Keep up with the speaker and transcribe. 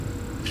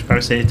should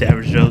probably say it to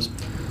Average Joe's.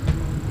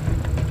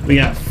 We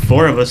got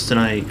 4 of us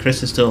tonight.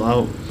 Chris is still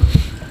out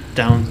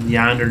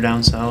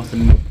down south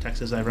in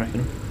Texas, I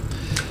reckon.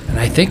 And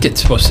I think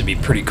it's supposed to be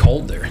pretty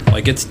cold there.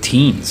 Like, it's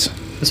teens.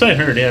 That's what I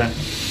heard, yeah.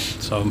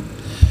 So,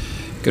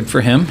 good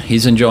for him.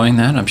 He's enjoying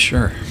that, I'm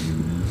sure.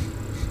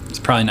 He's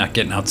probably not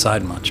getting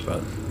outside much,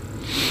 but...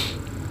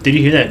 Did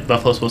you hear that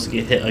Buffalo's supposed to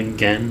get hit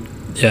again?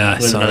 Yeah, I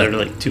with saw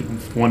another,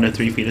 that. 1 to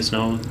 3 feet of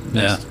snow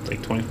next,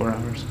 24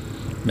 hours.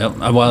 Yep.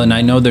 Well, and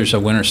I know there's a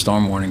winter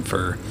storm warning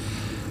for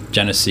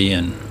Genesee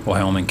and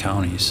Wyoming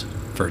counties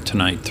for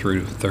tonight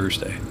through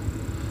Thursday.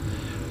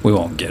 We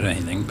won't get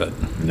anything, but...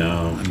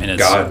 No. I mean,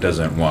 it's... God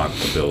doesn't want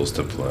the Bills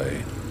to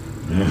play.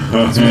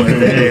 That's what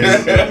it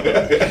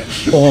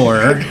is.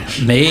 Or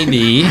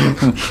maybe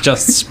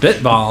just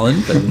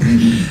spitballing,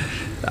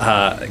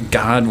 but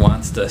God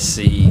wants to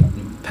see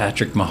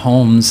Patrick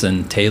Mahomes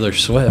and Taylor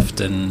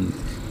Swift and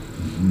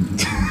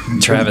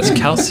Travis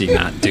Kelce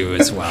not do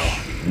as well.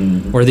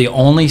 We're the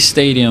only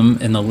stadium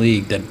in the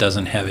league that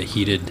doesn't have a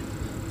heated,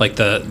 like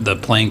the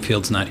playing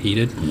field's not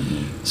heated,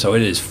 so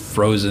it is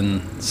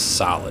frozen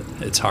solid.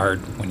 It's hard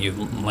when you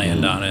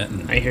land on it.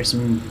 And I hear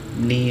some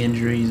knee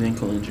injuries,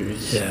 ankle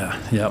injuries. yeah,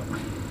 yep.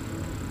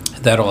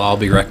 That'll all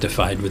be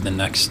rectified with the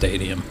next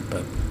stadium,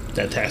 but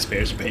That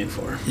taxpayers are paying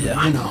for. yeah,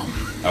 I know.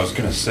 I was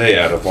going to say,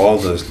 out of all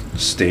the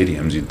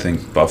stadiums, you'd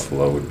think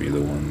Buffalo would be the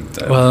one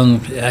that...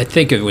 Well, I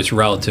think it was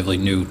relatively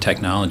new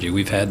technology.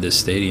 We've had this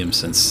stadium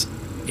since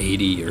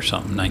 80 or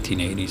something,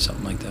 1980,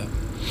 something like that.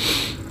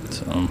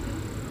 So...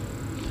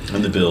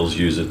 And the Bills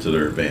use it to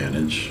their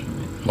advantage,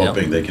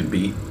 hoping they can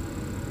beat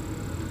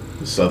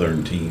the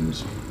Southern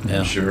teams,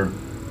 I'm sure.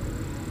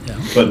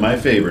 Yeah. But my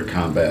favorite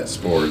combat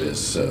sport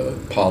is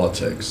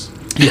politics.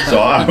 Yeah. So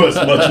I was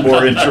much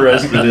more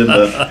interested in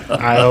the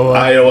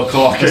Iowa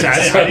Caucus.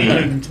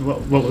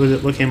 What was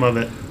it? What came of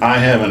it? I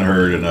haven't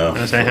heard enough.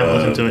 I haven't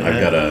listened to it I've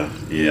yet. gotta.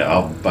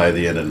 I'll by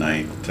the end of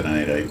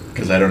tonight,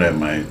 because I don't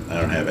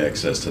have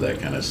access to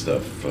that kind of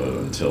stuff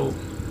until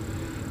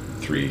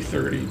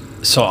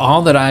 3:30. So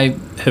all that I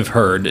have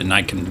heard, and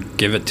I can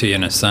give it to you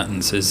in a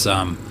sentence, is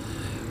a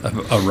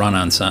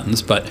run-on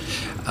sentence, but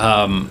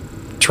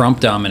Trump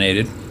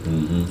dominated.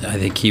 Mm-hmm. I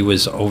think he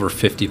was over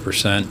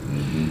 50%.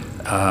 Mm-hmm.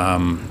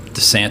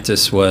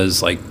 DeSantis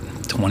was like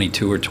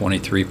 22 or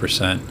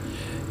 23%.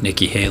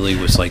 Nikki Haley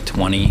was like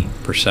 20%.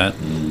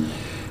 Mm-hmm.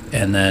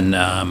 And then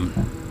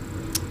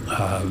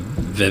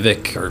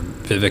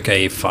Vivek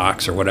A.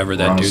 Fox, or whatever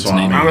that dude's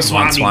name is,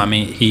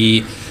 Ramaswamy,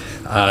 he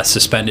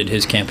suspended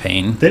his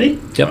campaign. Did he?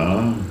 Yep.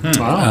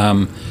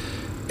 Wow.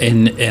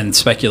 And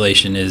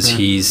speculation is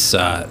he's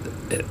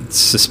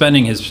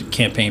suspending his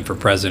campaign for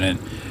president,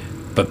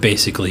 but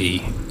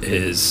basically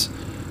is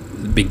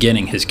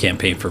beginning his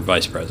campaign for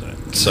vice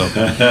president. So,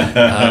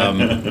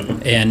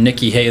 and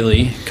Nikki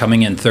Haley,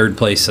 coming in third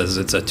place, says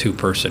it's a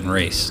 2-person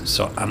race.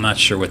 So I'm not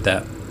sure what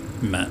that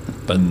meant,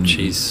 but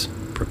she's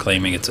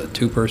proclaiming it's a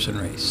 2-person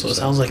race. So it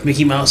sounds like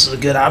Mickey Mouse is a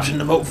good option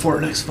to vote for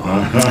next fall.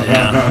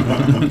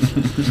 Yeah.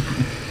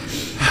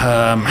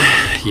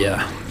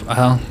 Yeah.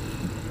 Well,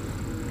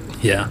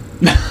 yeah.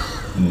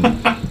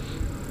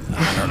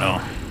 I don't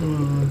know.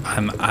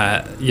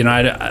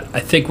 I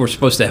think we're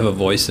supposed to have a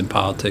voice in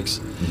politics.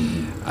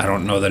 Mm-hmm. I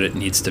don't know that it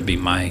needs to be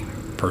my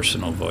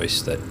personal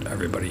voice that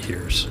everybody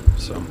hears.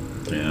 So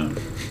yeah,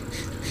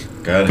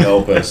 God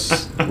help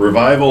us.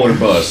 Revival or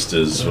bust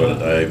is what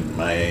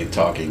my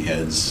talking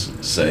heads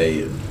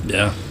say.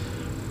 Yeah,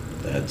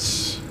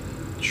 that's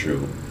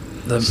true.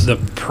 The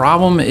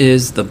problem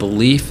is the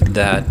belief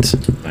that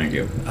thank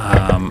you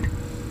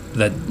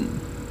that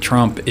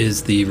Trump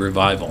is the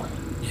revival.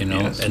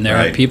 Yes, and there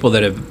are people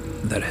that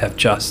have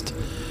just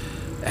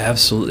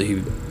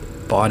absolutely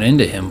bought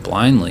into him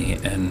blindly,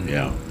 and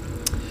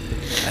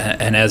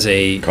and as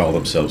a call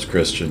themselves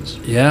Christians.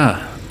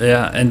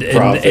 And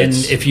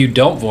if you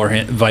don't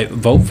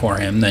vote for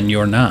him, then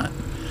you're not.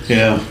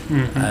 Yeah.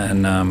 Mm-hmm.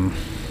 And I'm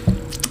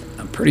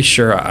pretty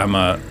sure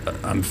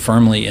I'm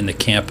firmly in the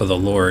camp of the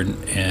Lord,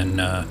 and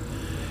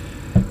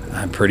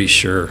I'm pretty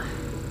sure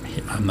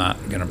I'm not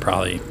going to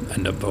probably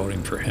end up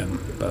voting for him.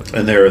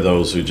 And there are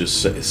those who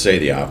just say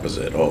the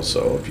opposite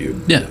also. If you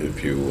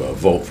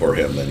vote for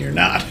him, then you're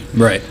not.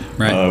 Right.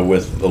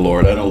 With the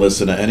Lord. I don't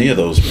listen to any of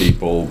those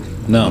people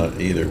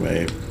either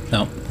way.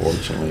 No.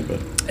 Fortunately.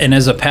 And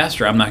as a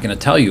pastor, I'm not going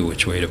to tell you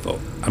which way to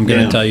vote. I'm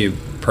going to tell you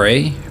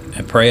pray,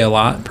 and pray a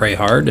lot, pray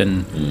hard,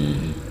 and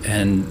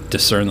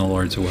discern the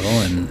Lord's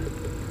will, and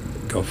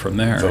go from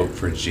there. Vote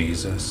for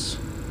Jesus.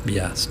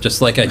 Yes,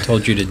 just like I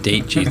told you to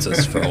date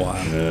Jesus for a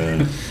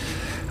while.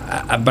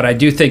 But I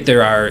do think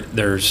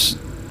there's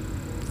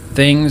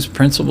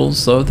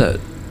principles though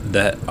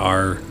that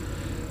are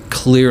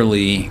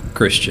clearly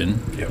Christian,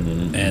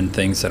 and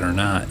things that are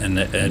not. And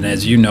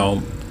as you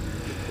know,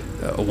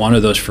 one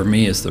of those for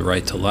me is the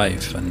right to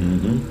life,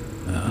 and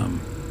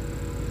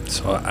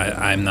so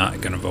I'm not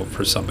going to vote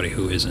for somebody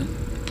who isn't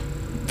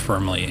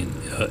firmly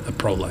a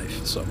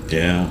pro-life. So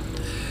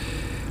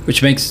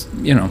which makes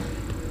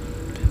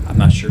I'm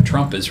not sure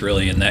Trump is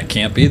really in that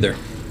camp either.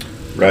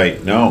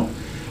 Right. No.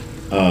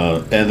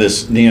 And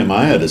this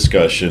Nehemiah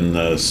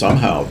discussion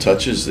somehow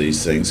touches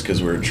these things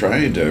because we're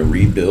trying to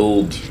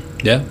rebuild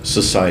Yeah.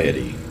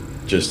 society,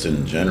 just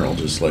in general,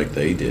 just like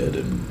they did,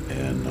 and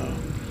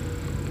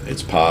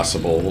it's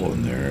possible.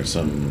 And there are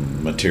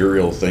some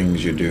material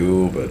things you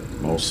do, but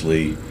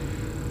mostly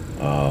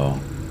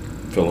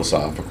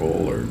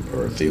philosophical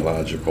or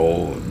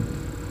theological and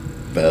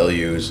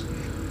values.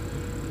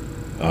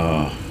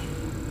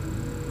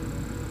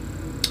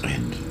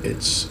 And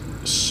it's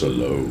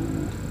slow.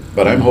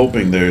 But I'm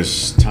hoping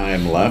there's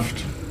time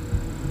left.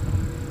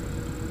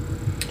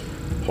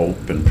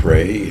 Hope and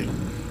pray. And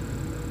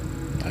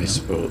I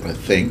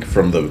think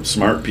from the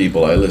smart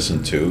people I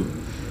listen to,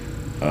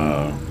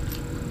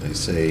 they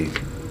say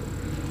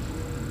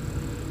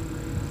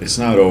it's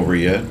not over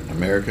yet.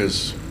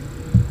 America's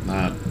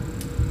not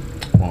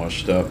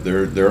washed up.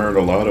 There aren't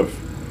a lot of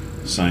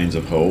signs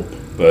of hope,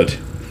 but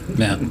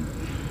Yeah.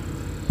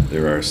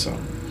 there are some.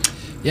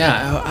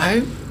 Yeah,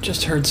 I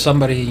just heard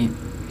somebody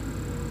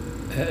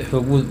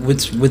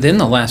within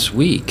the last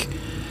week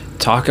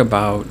talk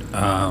about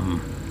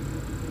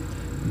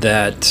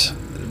that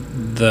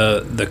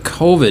the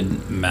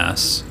COVID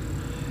mess.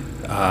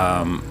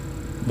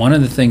 One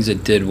of the things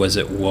it did was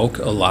it woke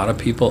a lot of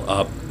people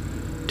up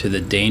to the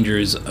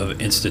dangers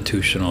of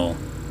institutional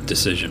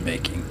decision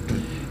making,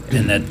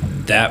 and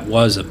that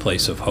was a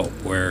place of hope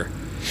where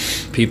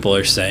people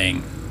are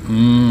saying,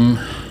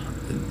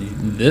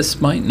 this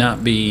might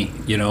not be,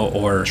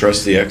 or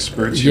Trust the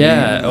experts.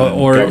 yeah,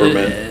 or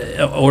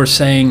government. or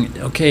saying,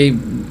 okay,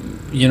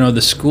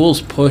 the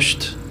schools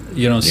pushed,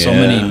 so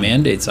many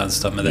mandates on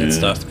some of that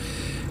stuff.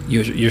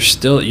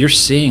 You're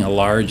seeing a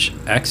large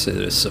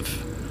exodus of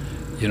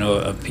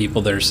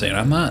people that are saying,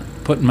 I'm not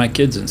putting my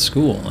kids in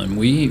school. And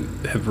we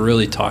have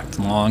really talked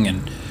long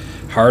and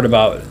hard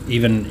about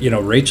even,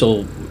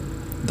 Rachel,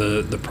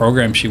 the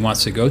program she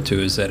wants to go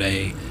to is at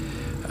a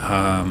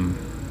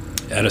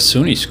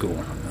SUNY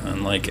school.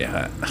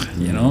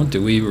 And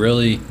do we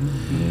really?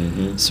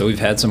 Mm-hmm. So we've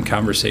had some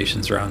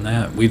conversations around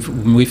that.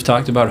 We've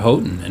talked about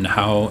Houghton and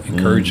how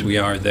encouraged we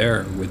are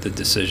there with the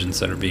decisions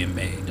that are being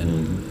made.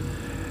 And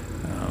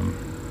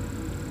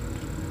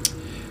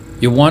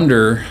you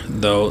wonder,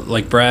 though,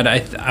 like Brad,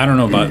 I don't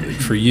know about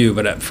for you,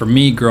 but for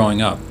me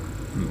growing up,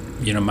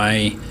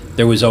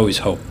 there was always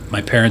hope.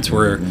 My parents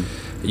were,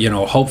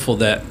 hopeful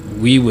that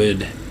we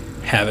would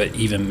have it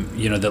even,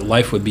 that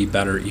life would be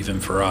better even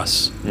for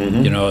us,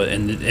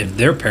 and if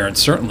their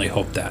parents certainly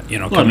hoped that,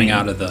 coming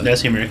out of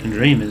that's the American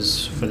dream,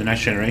 is for the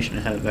next generation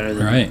to have it better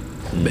than right.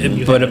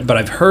 But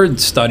I've heard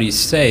studies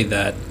say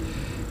that,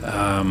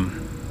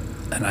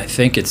 and I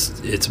think it's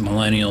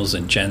millennials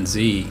and Gen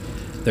Z.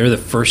 They're the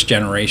first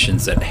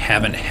generations that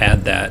haven't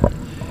had that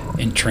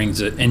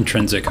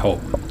intrinsic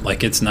hope.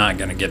 Like it's not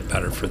going to get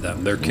better for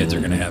them. Their kids are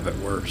going to have it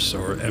worse,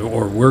 or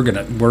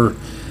we're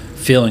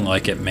feeling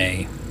like it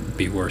may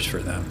be worse for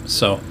them.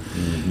 So,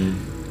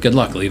 good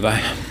luck,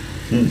 Levi.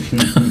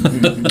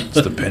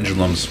 It's the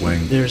pendulum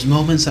swing. There's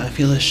moments I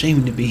feel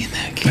ashamed to be in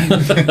that camp.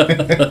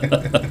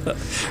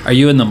 Are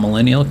you in the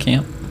millennial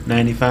camp?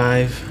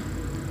 95.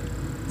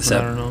 Is I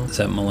don't know. Is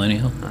that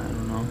millennial? I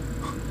don't know.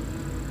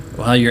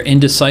 Well, your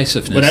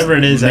indecisiveness Whatever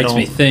it is, makes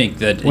me think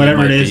that whatever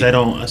you it might is, be. I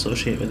don't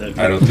associate with that.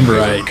 I don't think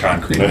there's a Right.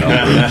 concrete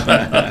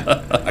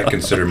number. I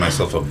consider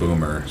myself a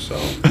boomer, so.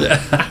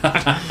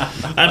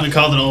 I've been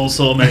called an old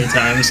soul many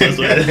times. So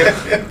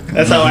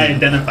that's how I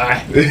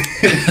identify.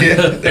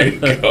 Yeah, there you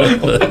go.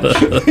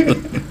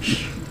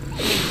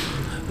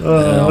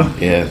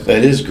 Yeah,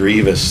 that is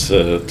grievous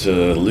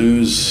to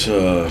lose,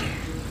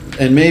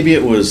 and maybe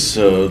it was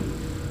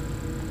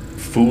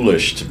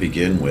foolish to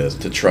begin with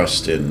to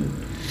trust in,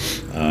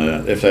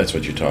 if that's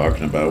what you're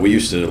talking about. We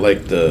used to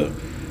like the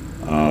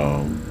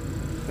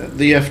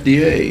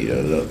FDA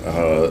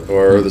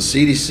or the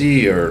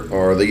CDC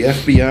or the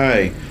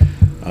FBI.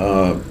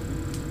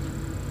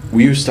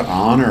 We used to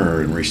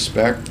honor and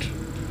respect.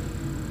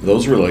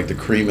 Those were like the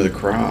cream of the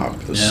crop,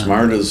 the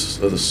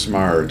smartest of the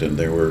smart, and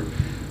they were.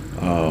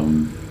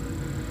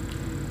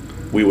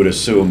 We would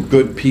assume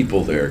good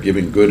people there,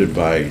 giving good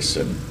advice,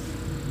 and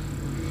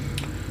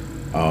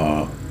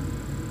I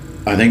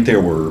think there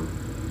were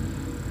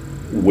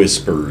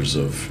whispers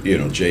of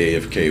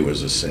JFK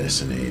was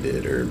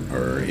assassinated,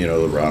 or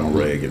the Ronald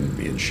Reagan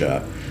being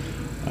shot,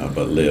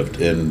 but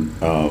lived. And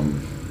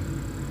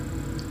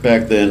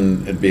back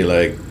then it'd be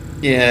like,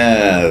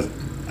 yeah,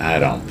 I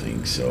don't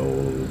think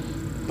so.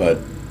 But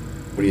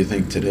what do you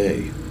think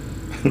today?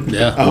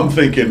 Yeah. I'm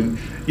thinking,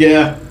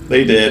 yeah,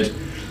 they did.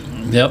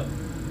 Yep.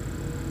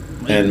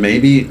 And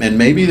maybe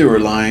they were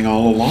lying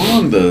all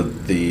along. The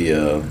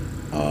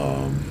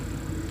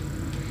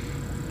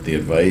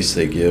advice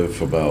they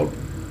give about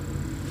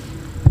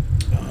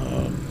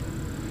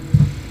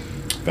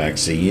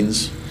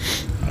vaccines.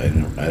 I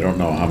don't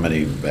know how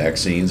many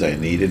vaccines I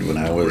needed when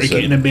I was We're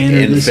getting a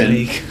banner this infant,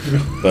 week.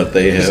 but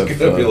they have There's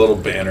gonna be a little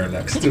banner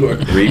next to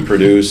it.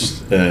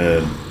 reproduced.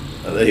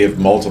 They have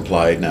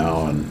multiplied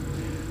now, and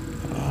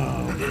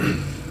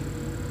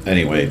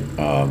anyway,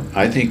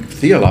 I think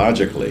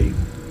theologically,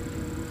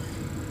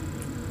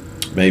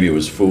 maybe it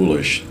was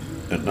foolish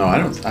No, I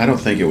don't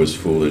think it was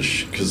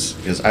foolish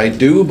because I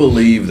do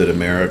believe that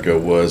America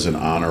was an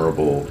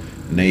honorable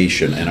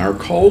nation, and our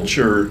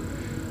culture,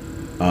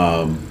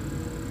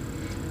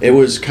 it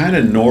was kind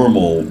of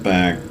normal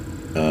back,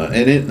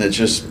 and it's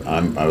just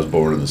I was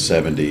born in the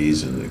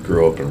 '70s and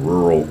grew up in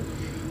rural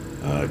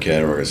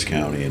Cattaraugus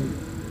County in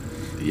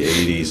the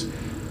 '80s,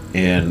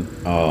 and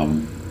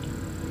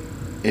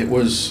it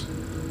was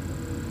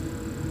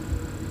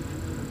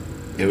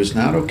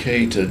not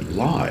okay to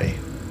lie.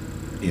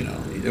 You know,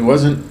 it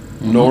wasn't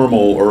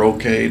normal or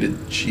okay to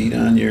cheat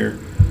on your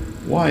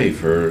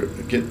wife or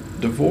get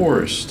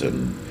divorced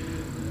and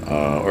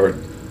or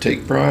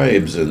take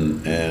bribes,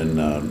 and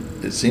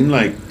it seemed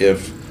like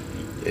if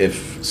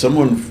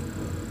someone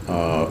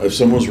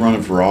was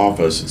running for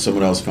office and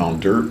someone else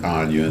found dirt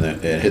on you and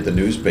it hit the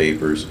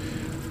newspapers,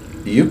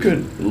 you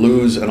could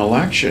lose an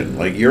election.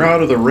 Like, you're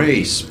out of the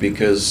race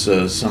because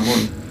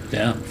someone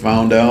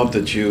found out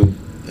that you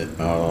I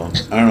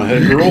don't know,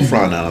 had a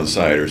girlfriend on the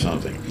side or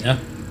something. Yeah.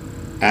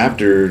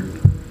 After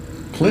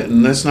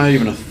Clinton, that's not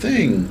even a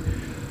thing.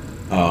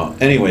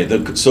 Anyway,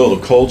 so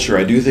the culture,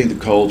 I do think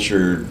the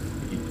culture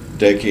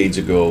decades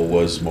ago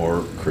was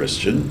more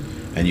Christian,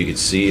 and you could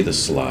see the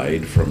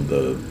slide from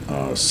the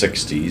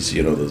 60s,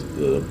 you know,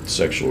 the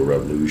sexual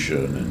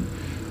revolution and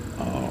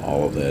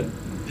all of that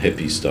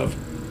hippie stuff.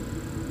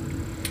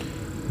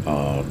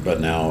 But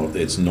now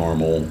it's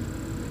normal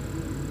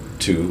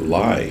to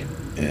lie,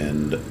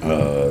 and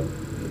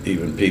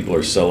even people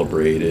are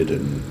celebrated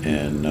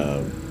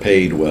and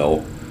paid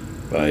well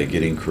by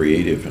getting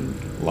creative and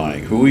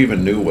lying. Who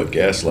even knew what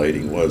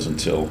gaslighting was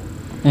until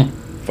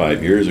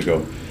 5 years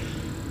ago?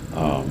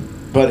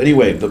 But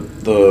anyway,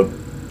 the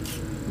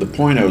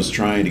point I was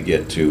trying to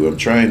get to, I'm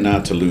trying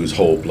not to lose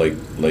hope like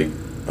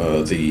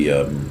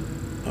the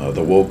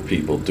woke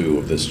people do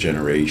of this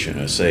generation.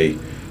 I say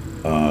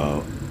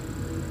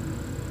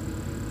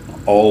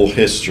all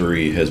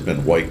history has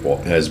been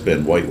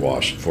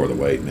whitewashed for the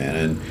white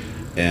man,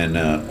 and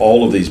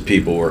all of these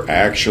people were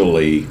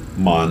actually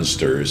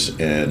monsters,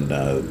 and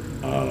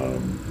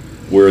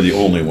we're the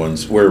only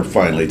ones. We're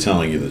finally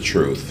telling you the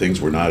truth. Things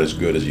were not as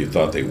good as you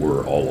thought they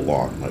were all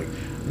along. Like,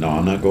 no,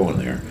 I'm not going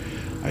there.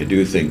 I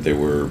do think there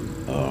were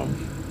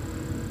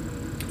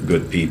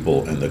good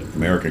people, and the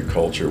American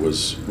culture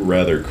was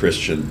rather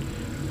Christian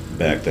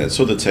back then.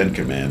 So the Ten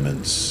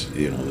Commandments,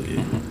 you know,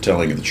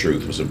 telling the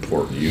truth was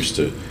important. You used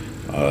to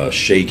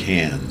shake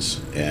hands,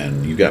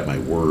 and you got my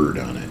word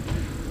on it.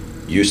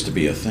 Used to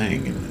be a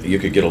thing, and you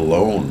could get a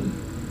loan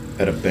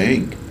at a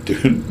bank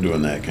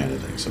doing that kind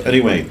of thing. So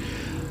anyway,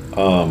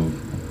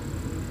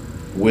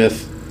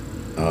 with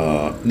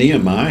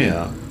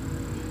Nehemiah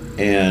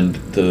and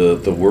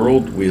the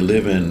world we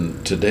live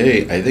in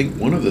today, I think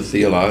one of the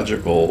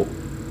theological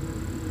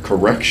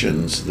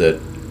corrections that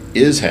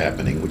is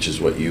happening, which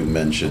is what you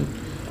mentioned,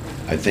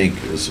 I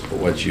think is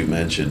what you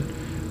mentioned,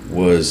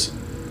 was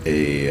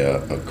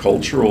a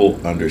cultural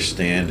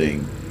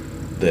understanding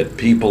that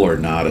people are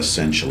not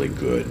essentially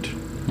good.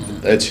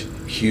 That's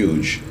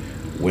huge.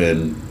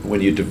 When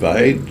you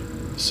divide,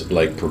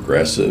 like,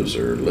 progressives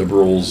or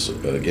liberals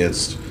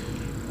against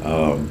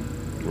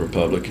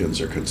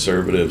Republicans or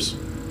conservatives,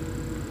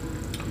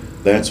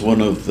 that's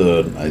one of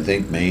the, I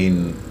think,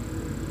 main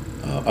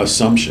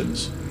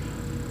assumptions,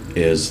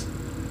 is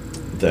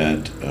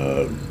that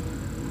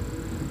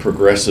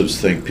progressives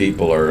think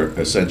people are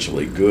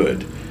essentially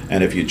good,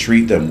 and if you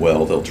treat them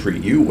well, they'll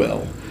treat you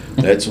well.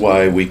 That's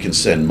why we can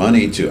send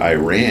money to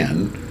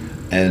Iran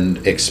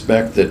and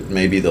expect that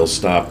maybe they'll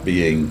stop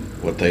being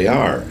what they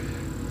are.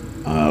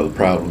 The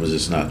problem is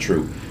it's not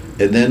true.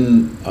 And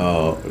then,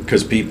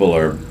 because people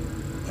are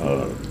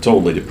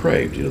totally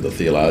depraved, you know, the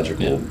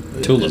theological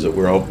is that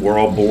we're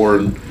all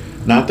born,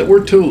 not that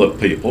we're tulip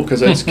people,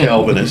 because that's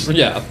Calvinist,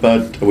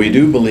 but we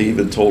do believe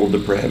in total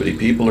depravity.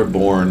 People are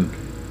born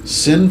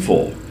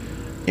sinful,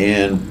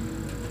 and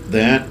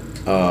that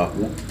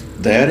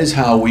is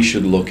how we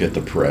should look at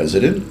the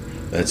president.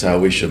 That's how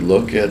we should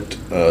look at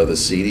the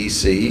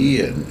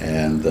CDC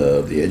and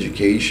the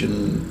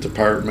education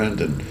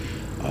department and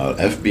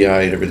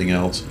FBI and everything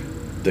else.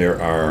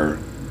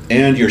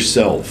 And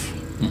yourself.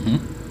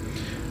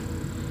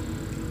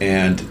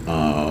 And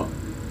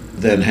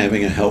then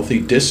having a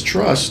healthy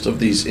distrust of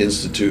these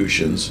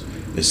institutions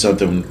is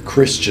something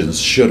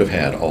Christians should have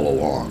had all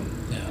along.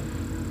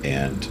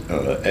 And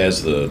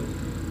as the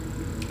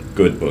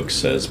good book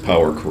says,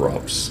 power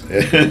corrupts.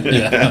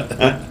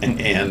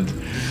 And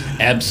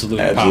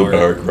absolute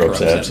power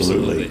corrupts,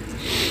 absolutely.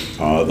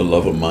 The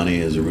love of money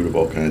is the root of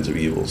all kinds of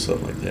evil,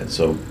 stuff like that.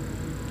 So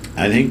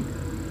I think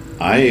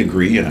I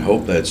agree, and I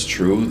hope that's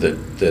true,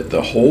 that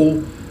the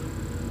whole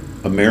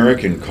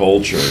American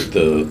culture,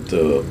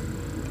 the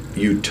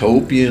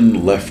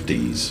utopian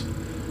lefties,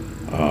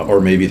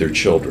 or maybe their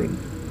children,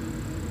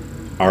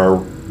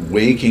 are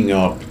waking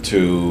up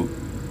to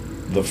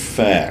the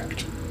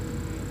fact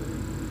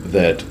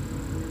that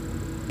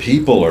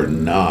people are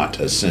not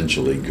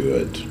essentially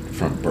good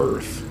from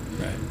birth,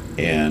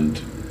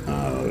 and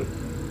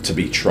to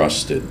be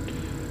trusted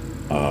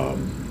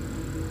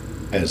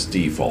as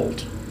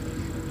default.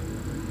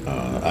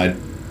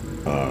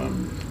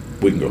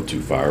 We can go too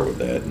far with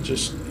that and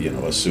just,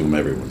 assume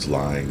everyone's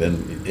lying.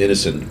 Then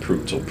innocent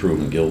till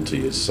proven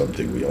guilty is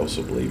something we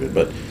also believe in.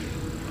 But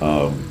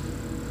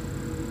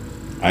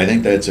I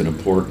think that's an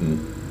important.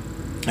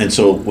 And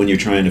so when you're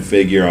trying to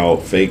figure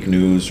out fake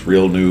news,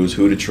 real news,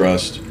 who to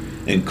trust,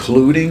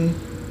 including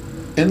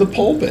in the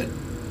pulpit,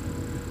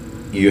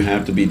 you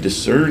have to be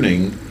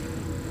discerning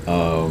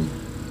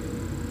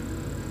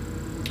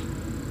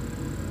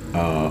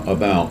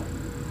about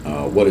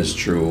what is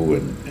true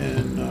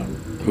and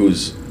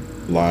who's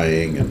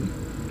lying, and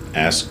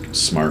ask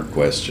smart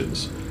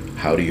questions.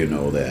 How do you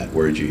know that?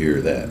 Where did you hear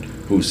that?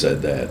 Who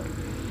said that?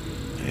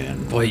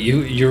 And boy,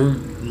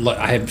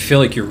 I feel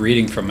like you're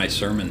reading from my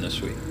sermon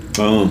this week.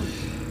 Oh,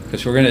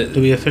 because we're gonna. Do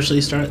we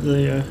officially start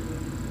the?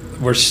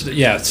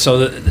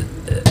 So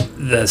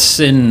the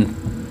sin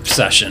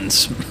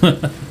sessions,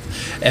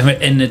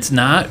 and it's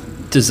not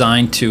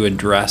designed to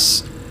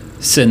address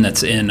sin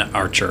that's in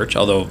our church,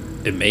 although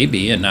it may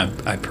be, and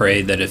I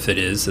pray that if it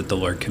is, that the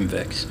Lord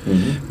convicts.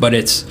 Mm-hmm. But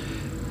it's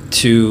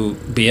to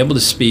be able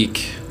to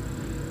speak,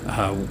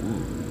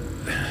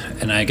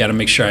 and I got to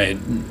make sure I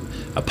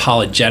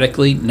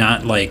apologetically,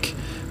 not like,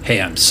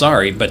 hey, I'm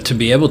sorry, but to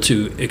be able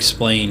to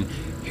explain,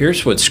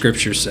 here's what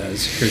Scripture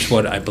says, here's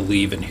what I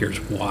believe, and here's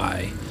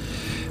why.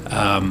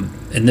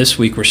 And this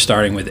week we're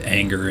starting with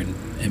anger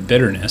and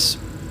bitterness,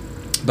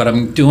 but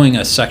I'm doing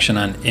a section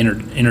on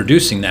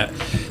introducing that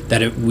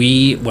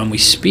when we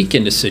speak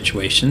into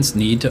situations,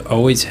 need to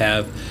always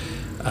have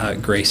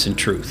grace and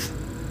truth,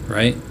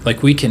 right?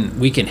 Like we can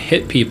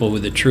hit people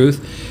with the truth.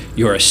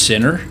 You're a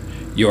sinner,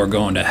 you're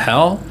going to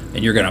hell,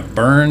 and you're going to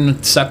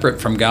burn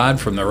separate from God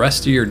from the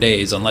rest of your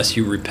days unless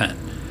you repent.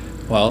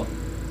 Well,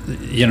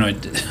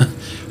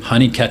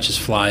 honey catches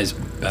flies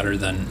better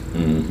than,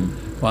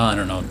 well, I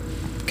don't know,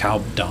 cow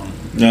dung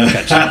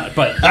catches flies,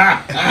 but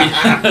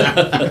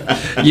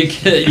you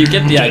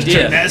get the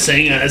idea. That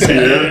saying,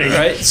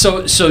 right?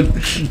 So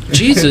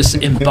Jesus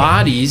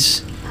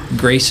embodies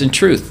grace and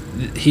truth.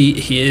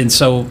 And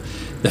so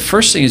the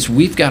first thing is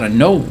we've got to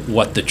know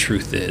what the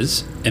truth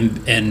is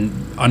and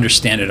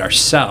understand it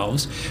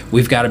ourselves.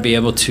 We've got to be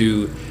able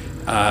to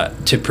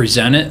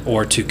present it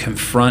or to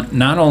confront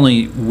not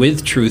only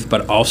with truth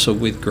but also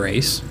with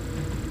grace.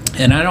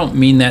 And I don't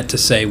mean that to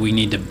say we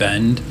need to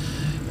bend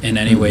in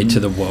any way to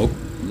the woke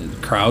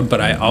crowd, but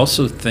I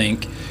also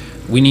think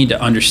we need to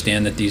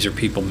understand that these are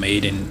people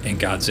made in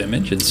God's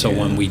image. And so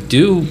when we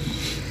do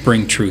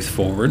bring truth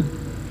forward,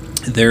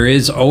 there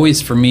is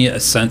always for me a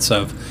sense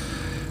of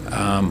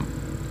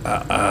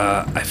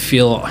I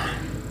feel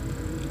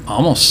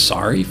almost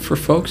sorry for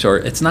folks, or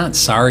it's not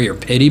sorry or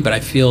pity, but I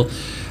feel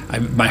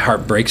my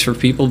heart breaks for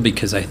people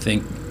because I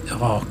think,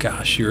 oh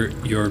gosh,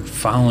 you're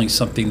following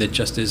something that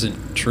just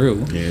isn't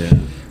true. yeah.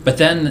 But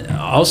then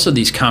also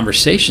these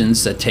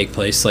conversations that take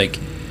place, like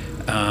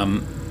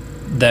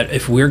that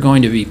if we're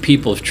going to be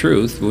people of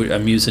truth,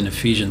 I'm using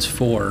Ephesians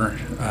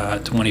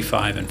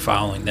 4:25 and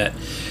following, that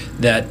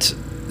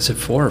is it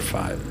 4 or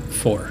 5?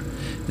 4.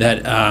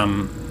 That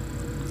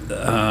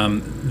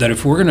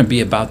if we're going to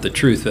be about the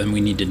truth, then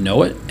we need to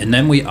know it, and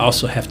then we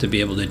also have to be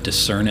able to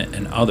discern it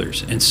in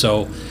others. And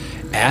so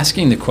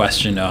asking the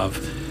question of,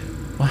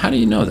 well, how do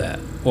you know that?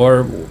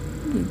 Or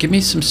give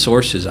me some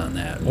sources on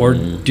that, or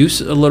do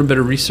a little bit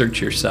of research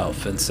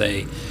yourself and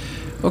say,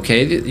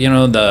 okay,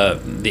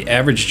 the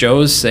average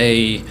Joes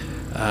say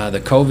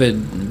the COVID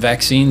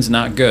vaccine's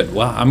not good.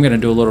 Well, I'm going to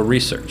do a little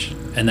research.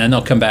 And then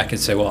they'll come back and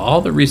say, well,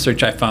 all the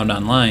research I found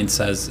online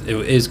says it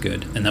is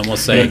good. And then we'll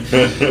say,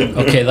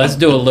 okay, let's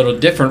do a little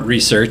different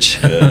research.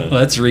 Yeah.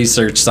 Let's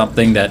research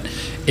something that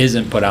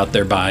isn't put out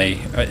there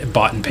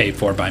bought and paid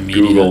for by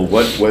media. Google,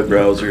 what web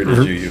browser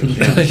did you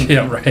use?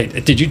 Yeah,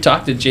 right. Did you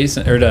talk to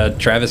Jason or to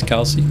Travis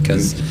Kelce?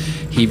 Because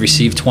he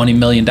received $20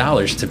 million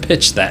to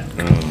pitch that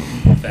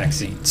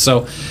vaccine.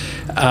 So,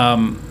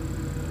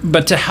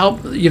 but to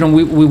help,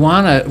 we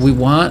want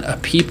a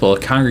people, a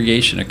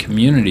congregation, a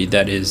community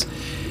that is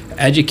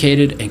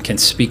educated and can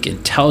speak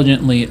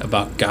intelligently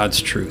about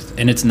God's truth.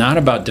 And it's not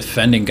about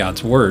defending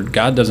God's word.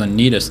 God doesn't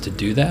need us to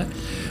do that.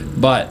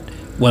 But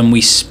when we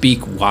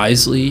speak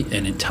wisely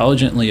and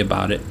intelligently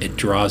about it, it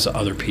draws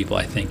other people,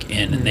 I think,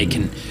 in. And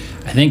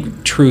I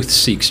think truth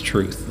seeks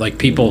truth. Like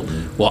people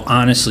will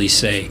honestly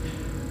say,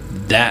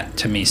 that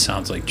to me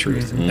sounds like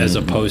truth, as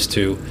opposed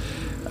to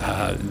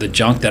the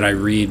junk that I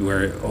read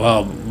where,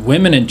 well,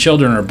 women and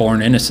children are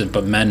born innocent,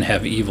 but men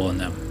have evil in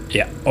them.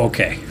 Yeah,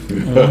 okay.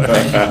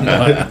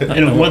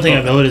 And one thing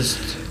I've noticed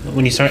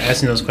when you start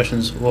asking those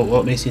questions, well,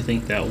 what makes you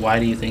think that? Why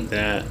do you think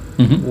that?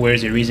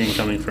 Where's your reasoning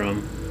coming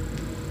from?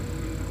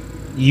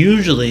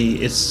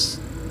 Usually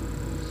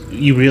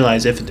you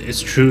realize if it's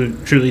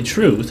truly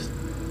truth,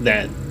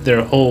 that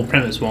their whole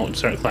premise won't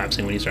start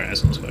collapsing when you start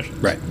asking those questions.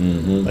 Right.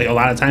 Like a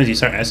lot of times you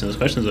start asking those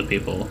questions of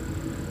people,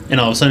 and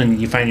all of a sudden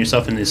you find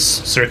yourself in this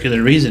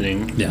circular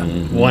reasoning,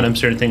 one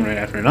absurd thing right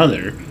after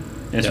another.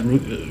 And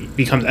it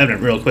becomes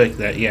evident real quick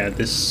that,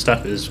 this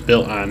stuff is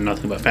built on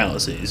nothing but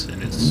fallacies,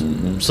 and it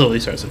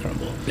slowly starts to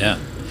crumble. Yeah.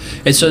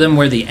 And so then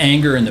where the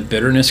anger and the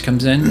bitterness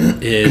comes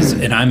in is,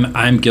 and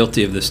I'm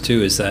guilty of this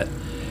too, is that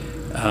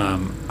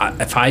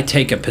if I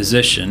take a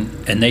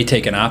position and they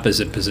take an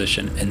opposite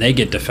position and they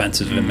get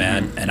defensive and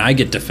mad and I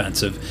get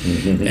defensive,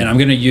 and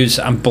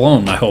I'm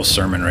blowing my whole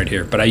sermon right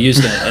here, but I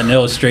used an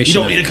illustration.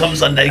 You don't need to come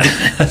Sunday.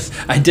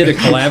 I did a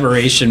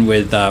collaboration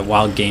with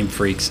Wild Game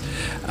Freaks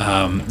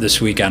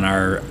this week on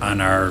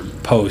our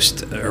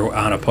post, or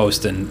on a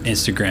post in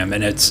Instagram,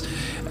 and it's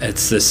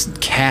this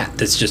cat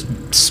that's just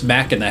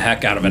smacking the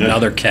heck out of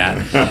another cat,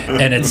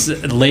 and it's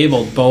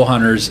labeled bow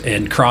hunters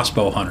and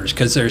crossbow hunters,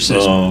 because there's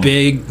this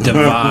big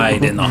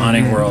divide in the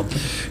hunting world.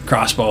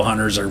 Crossbow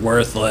hunters are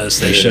worthless.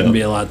 They shouldn't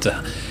be allowed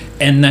to.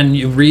 And then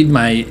you read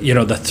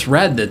the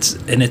thread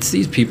and it's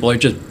these people are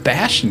just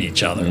bashing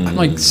each other. I'm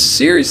like,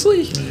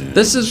 seriously?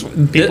 This is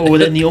people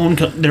within their own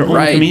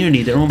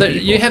community, their own people.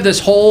 You have this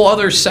whole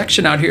other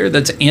section out here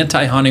that's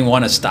anti-hunting,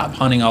 want to stop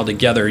hunting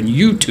altogether, and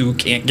you two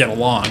can't get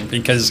along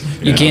because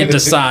you can't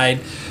decide,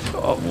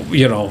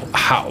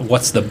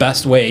 what's the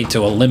best way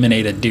to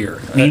eliminate a deer.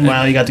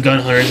 Meanwhile, you got the gun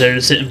hunters there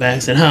just sitting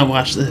back saying,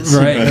 watch this.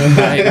 Right.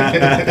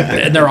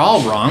 And they're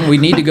all wrong. We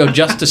need to go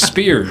just to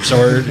spears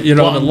or, the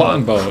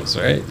longbows,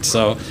 right?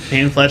 So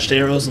hand-fletched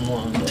arrows and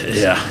longbows.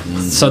 Yeah.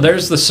 So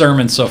there's the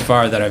sermon so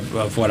far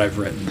of what I've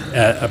written.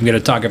 I'm going to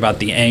talk about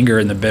the anger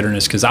and the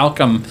bitterness, because I'll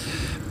come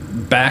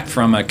back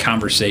from a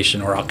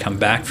conversation, or I'll come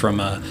back from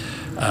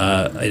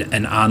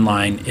an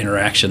online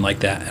interaction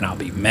like that, and I'll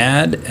be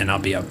mad and I'll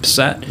be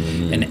upset.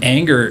 And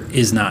anger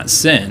is not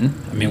sin.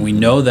 I mean, we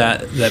know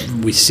that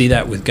we see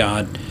that with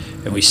God,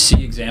 and we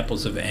see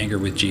examples of anger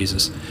with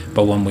Jesus.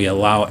 But when we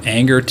allow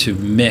anger to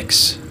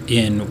mix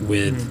in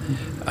with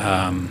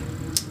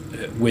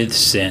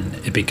sin,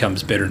 it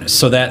becomes bitterness.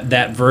 So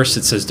that verse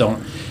that says,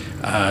 don't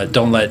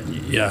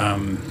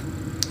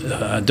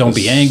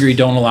be angry,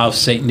 don't allow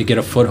Satan to get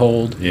a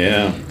foothold.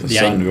 Yeah, the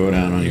sun to go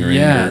down on your anger.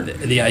 Yeah,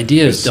 the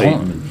idea is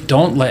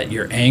don't let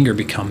your anger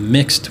become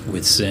mixed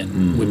with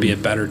sin, would be a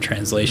better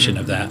translation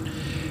of that.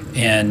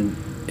 And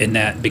in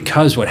that,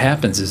 because what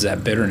happens is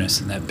that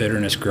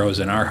bitterness grows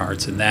in our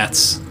hearts, and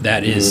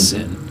that is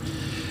sin.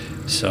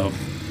 So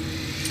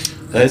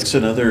that's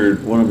another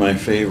one of my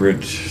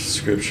favorite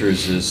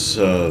scriptures is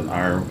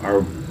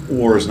our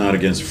war is not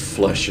against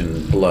flesh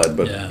and blood,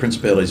 but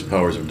principalities,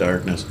 powers of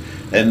darkness.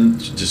 And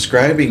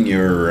describing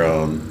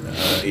your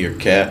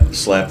cat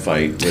slap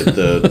fight with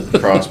the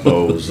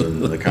crossbows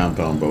and the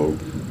compound bow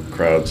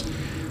crowds,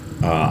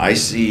 I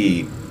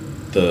see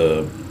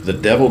the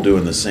devil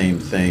doing the same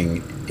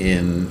thing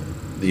in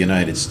the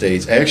United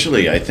States.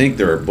 Actually, I think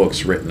there are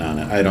books written on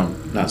it.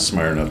 I'm not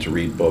smart enough to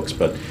read books,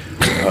 but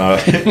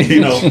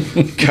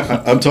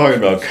I'm talking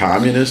about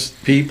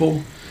communist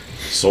people,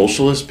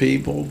 socialist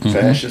people,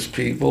 fascist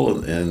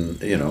people,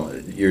 and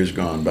years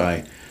gone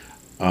by.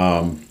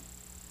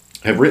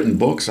 Have written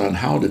books on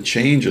how to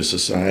change a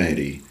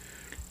society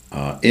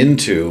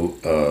into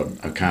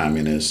a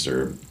communist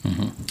or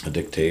a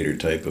dictator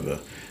type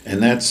of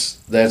and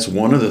that's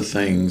one of the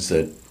things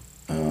that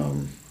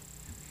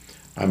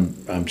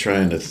I'm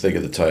trying to think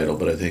of the title,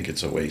 but I think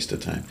it's a waste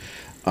of time.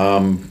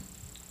 One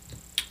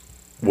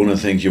of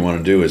the things you want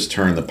to do is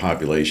turn the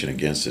population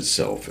against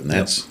itself, and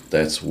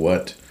that's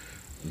what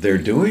they're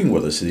doing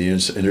with us. The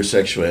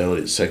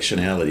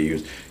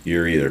intersectionality.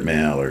 You're either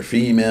male or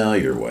female.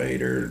 You're white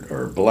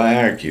or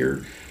black.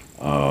 You're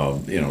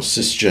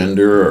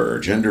cisgender or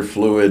gender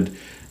fluid,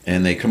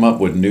 and they come up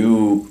with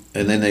new.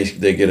 And then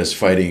they get us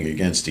fighting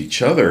against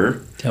each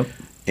other. Yep.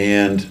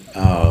 And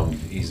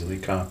easily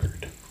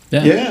conquered.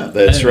 Yeah,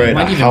 that's right. It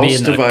might even be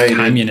in the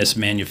Communist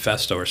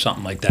Manifesto or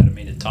something like that. I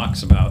mean, it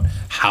talks about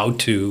how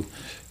to.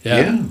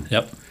 Yeah.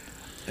 Yep.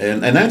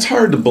 And that's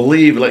hard to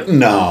believe. Like,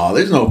 no,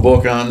 there's no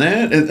book on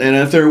that. And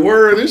if there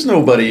were, there's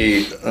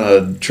nobody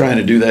trying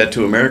to do that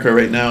to America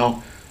right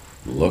now.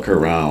 Look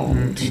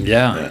around.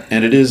 Yeah.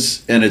 And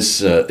it's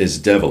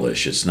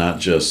devilish. It's not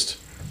just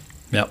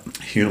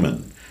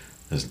human.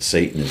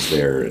 Satan is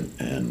there,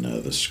 and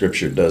the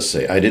Scripture does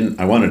say.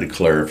 I wanted to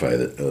clarify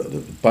that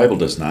the Bible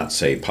does not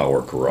say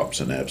power corrupts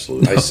in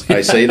absolute.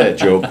 I say that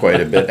joke quite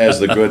a bit, as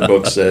the good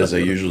book says. I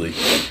usually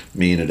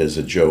mean it as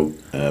a joke,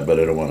 but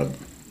I don't want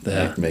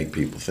to make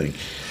people think.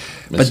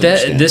 But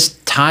this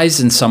ties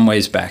in some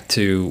ways back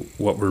to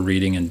what we're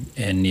reading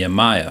in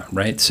Nehemiah,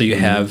 right? So you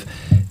have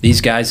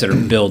these guys that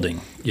are building.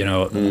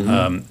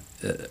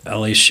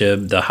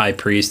 Eliashib, the high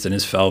priest, and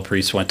his fellow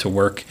priests went to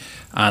work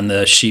on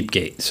the sheep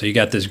gate. So you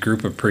got this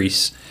group of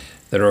priests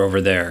that are over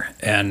there,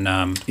 and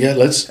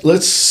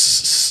let's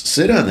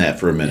sit on that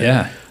for a minute.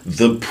 Yeah,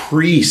 the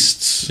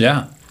priests.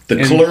 Yeah,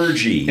 the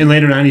clergy, and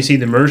later on you see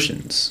the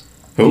merchants.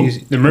 Who?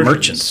 The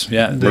merchants.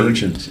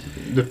 Merchants.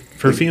 The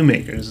perfume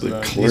makers.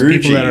 The clergy.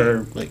 These people that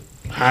are like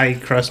high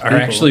crust are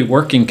actually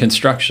working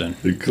construction.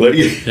 The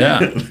clergy.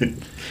 Yeah.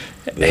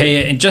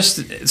 Hey, and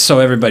just so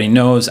everybody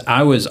knows,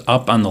 I was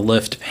up on the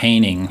lift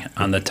painting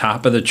on the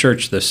top of the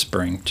church this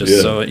spring.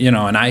 So and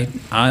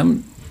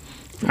I'm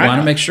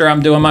want to make sure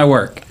I'm doing my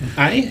work.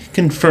 I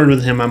conferred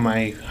with him on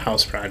my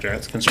house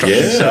projects, construction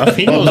Yeah. stuff.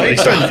 He knows what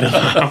he's talking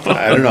about.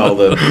 I don't know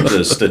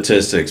the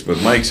statistics,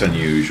 but Mike's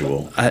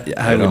unusual. I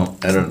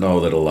don't know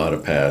that a lot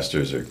of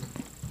pastors are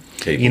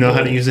capable. You know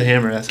how to use a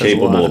hammer. That says a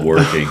capable lot. of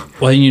working.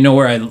 Well, you know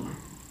where I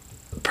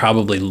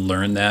probably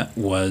learned that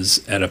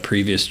was at a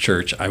previous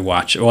church I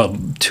watched. Well,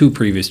 2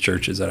 previous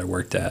churches that I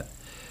worked at.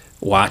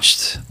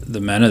 Watched the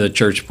men of the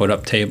church put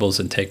up tables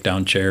and take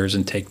down chairs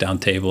and take down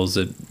tables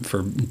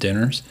for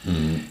dinners,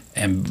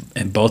 and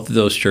in both of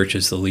those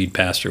churches, the lead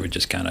pastor would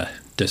just kind of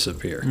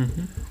disappear.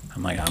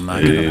 I'm like, I'm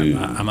not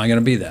gonna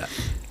be that.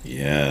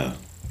 Yeah.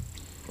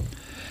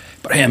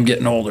 But I am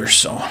getting older,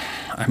 so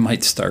I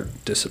might start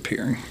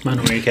disappearing. I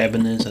know where your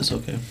cabin is. That's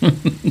okay.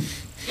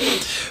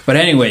 But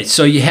anyway,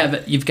 so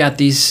you've got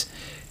these,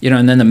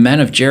 and then the men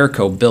of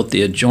Jericho built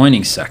the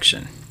adjoining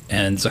section,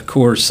 and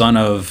Zakur, son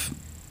of,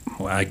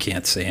 I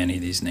can't say any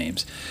of these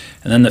names.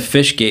 And then the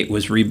fish gate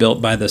was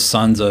rebuilt by the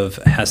sons of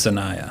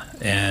Hasaniah.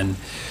 And,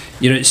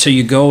 so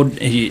you go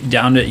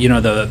down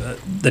to,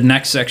 the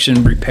next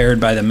section repaired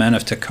by the men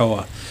of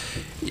Tekoa.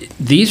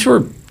 These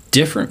were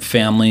different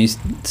families,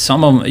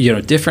 some of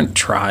them, different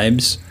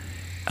tribes,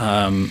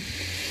 and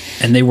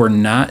they were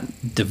not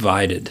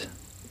divided.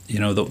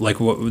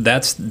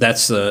 That's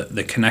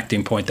the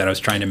connecting point that I was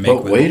trying to make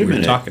But with wait what a we were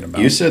minute. talking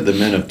about. You said the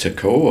men of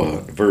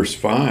Tekoa, verse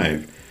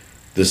 5.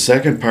 The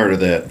second part of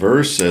that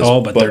verse says,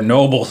 but they're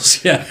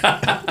nobles. Yeah.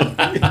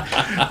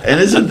 And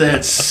isn't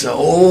that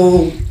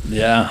so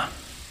Yeah.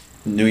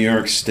 New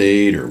York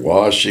State or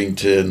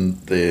Washington?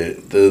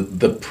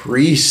 The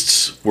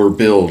priests were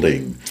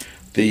building.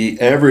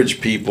 The average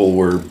people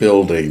were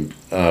building.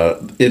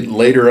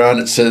 Later on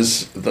it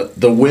says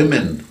the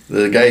women,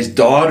 the guy's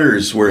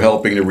daughters were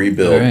helping to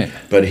rebuild. Right.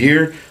 But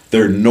here,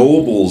 their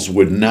nobles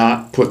would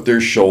not put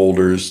their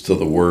shoulders to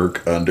the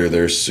work under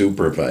their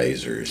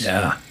supervisors.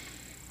 Yeah.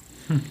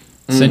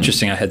 It's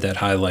interesting. I had that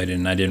highlighted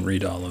and I didn't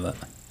read all of that.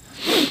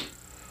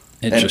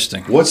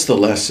 Interesting. And what's the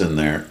lesson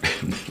there?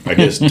 I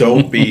guess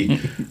don't be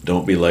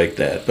like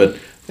that. But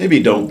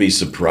maybe don't be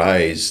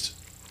surprised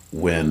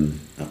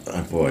when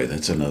boy,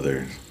 that's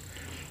another.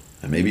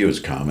 Maybe it was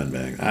common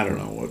back. I don't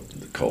know what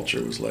the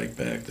culture was like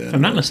back then. If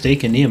I'm not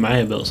mistaken,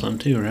 Nehemiah built some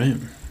too, right?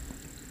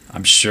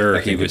 I'm sure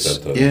I he think was. it's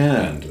at the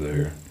Yeah. end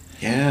there.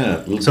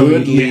 Yeah, So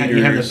good you have the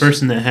leaders.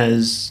 person that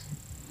has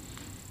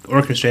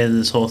orchestrated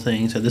this whole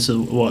thing. So this is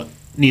what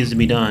needs to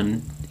be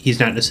done. He's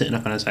not just sitting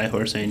up on his high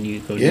horse saying, "You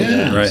go do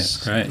Yeah.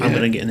 that." Right. I'm Yeah.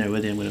 going to get in there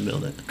with you. I'm going to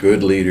build it.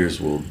 Good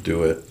leaders will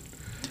do it.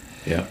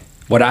 Yeah.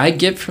 What I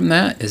get from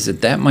that is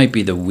that might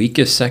be the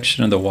weakest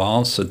section of the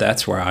wall, so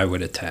that's where I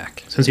would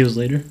attack. Since he was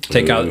leader.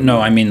 Take out, no,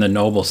 I mean the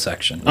noble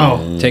section.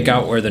 Oh. Take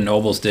out where the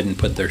nobles didn't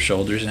put their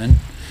shoulders in.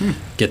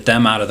 Get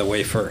them out of the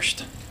way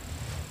first.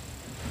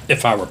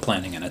 If I were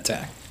planning an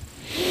attack.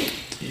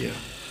 Yeah.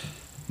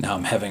 Now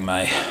I'm having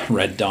my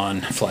Red Dawn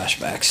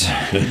flashbacks.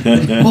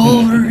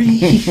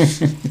 Wolverine.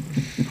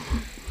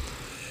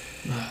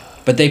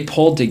 But they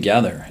pulled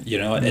together,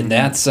 and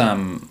that's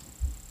I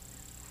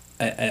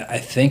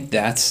think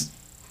that's,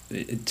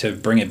 to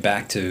bring it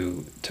back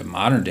to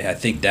modern day, I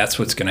think that's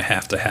what's going to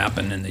have to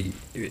happen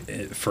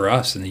for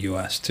us in the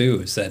U.S. too,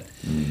 is that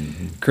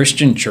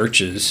Christian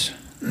churches,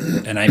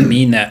 and I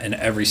mean that in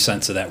every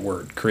sense of that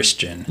word,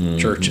 Christian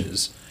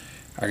churches,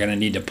 are going to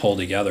need to pull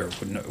together,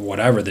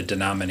 whatever the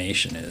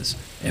denomination is,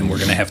 and we're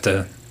going to have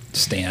to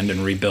stand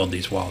and rebuild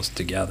these walls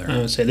together. I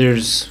would say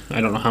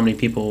I don't know how many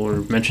people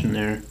were mentioned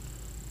there,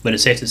 but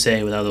it's safe to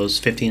say without those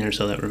 15 or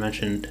so that were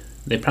mentioned,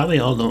 they probably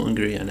all don't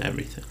agree on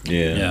everything.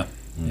 Yeah. Yeah.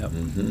 Yep.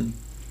 Mm-hmm.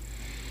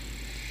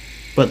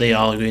 But they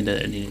all agreed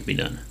that it needed to be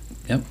done.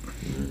 Yep.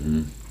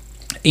 Mm-hmm.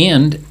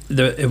 And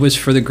it was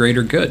for the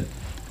greater good.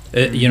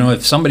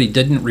 If somebody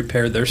didn't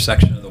repair their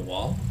section of the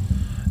wall,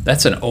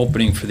 that's an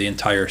opening for the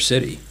entire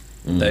city.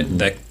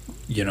 That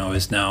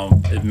is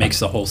now, it makes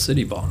the whole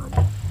city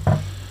vulnerable.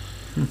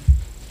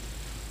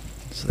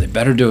 So they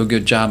better do a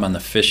good job on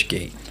the fish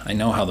gate. I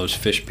know how those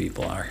fish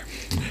people are.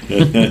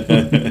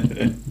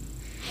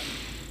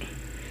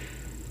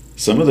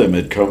 Some of them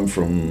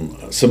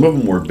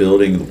were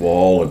building the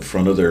wall in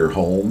front of their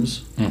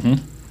homes,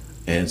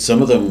 and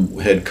some of them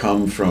had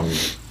come from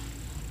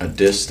a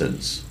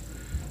distance.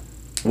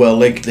 Well,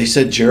 like they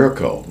said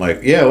Jericho.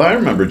 Like, yeah, well, I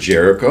remember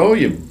Jericho.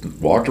 You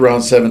walked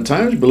around 7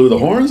 times, you blew the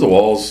horns, the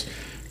walls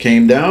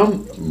came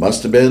down.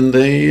 Must have been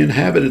they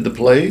inhabited the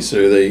place,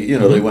 or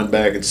they went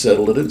back and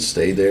settled it and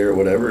stayed there or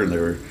whatever, and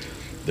there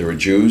were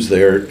Jews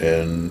there,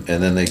 and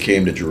then they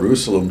came to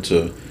Jerusalem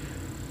to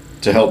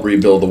help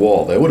rebuild the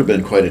wall. That would have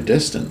been quite a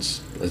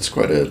distance. That's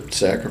quite a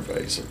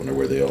sacrifice. I wonder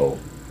where they all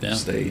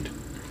stayed.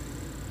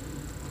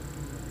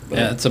 But,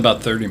 Yeah, it's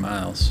about 30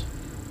 miles.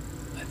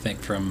 I think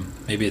from,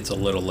 maybe it's a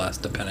little less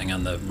depending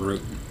on the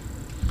route.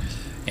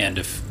 And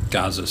if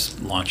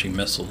Gaza's launching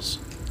missiles,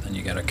 then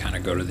you got to kind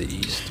of go to the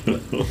east. But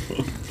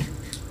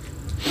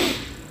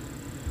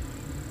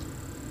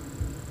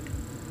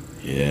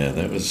yeah,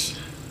 that was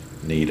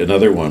neat.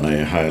 Another one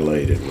I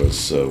highlighted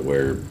was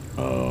where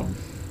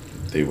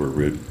they were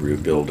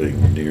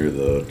rebuilding near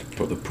the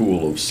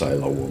pool of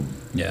Siloam.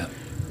 yeah.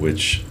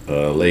 which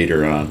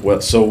later on.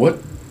 Well, so what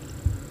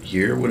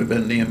year would have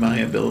been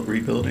Nehemiah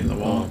rebuilding the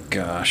wall? Oh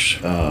gosh.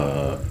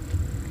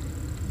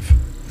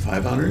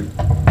 500?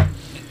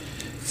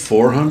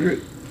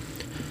 400?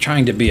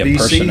 Trying to be a BC?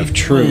 person of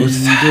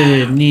truth. When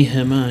did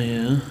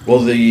Nehemiah? Well,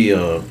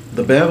 the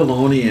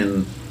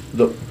Babylonian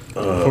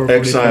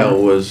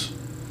exile was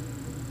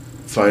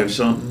 5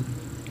 something.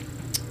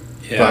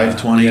 Yeah,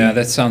 520? Yeah,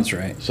 that sounds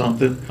right.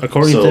 Something.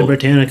 According So, to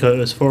Britannica, it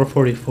was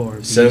 444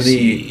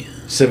 BC.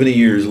 70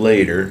 years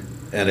later,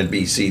 and in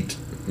BC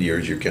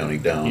years you're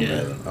counting down Yeah.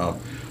 rather than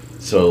up.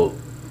 So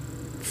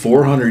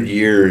 400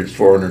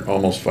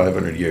 almost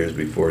 500 years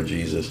before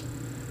Jesus,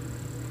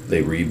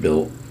 they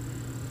rebuilt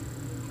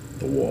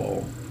the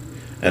wall.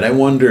 And I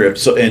wonder if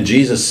so. And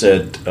Jesus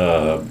said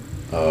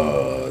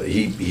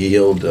he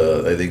healed.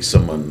 I think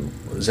someone,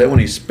 is that when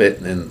he spit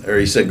in, or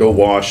he said, "Go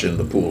wash in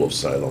the pool of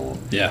Siloam."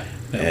 Yeah.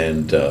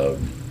 And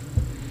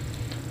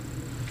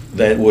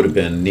that would have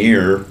been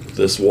near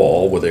this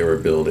wall where they were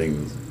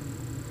building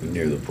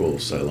near the pool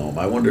of Siloam.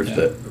 I wonder if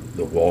the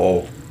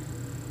wall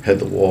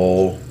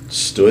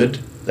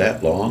stood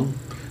that long,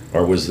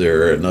 or was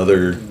there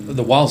another?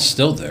 The wall's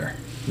still there.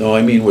 No,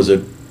 I mean, was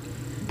it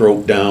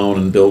broke down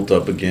and built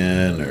up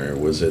again, or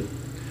was the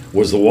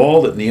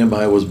wall that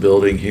Nehemiah was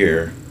building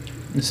here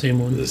The same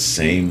one. the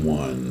same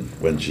one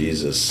when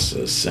Jesus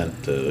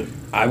sent the?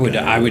 I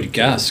would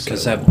guess,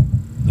 because the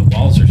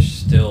walls are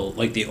still,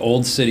 like the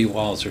old city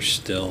walls are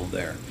still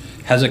there.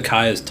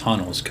 Hezekiah's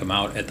tunnels come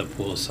out at the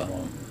pool of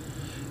Siloam,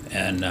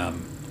 and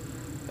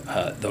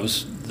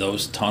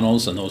those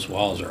tunnels and those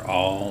walls are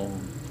all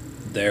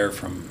there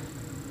from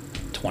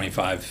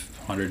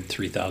 2,500,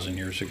 3,000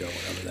 years ago,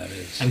 whatever that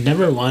is. I've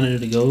never wanted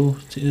to go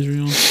to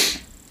Israel,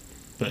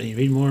 but you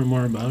read more and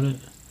more about it.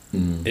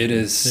 It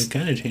is. It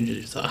kind of changes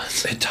your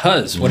thoughts. It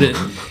does.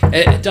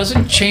 It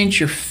doesn't change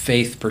your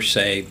faith per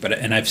se,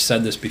 and I've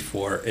said this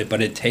before,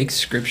 but it takes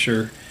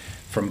scripture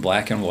from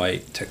black and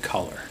white to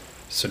color.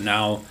 So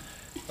now,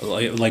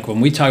 like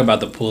when we talk about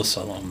the pool of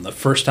Siloam, the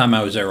first time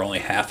I was there, only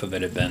half of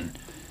it had been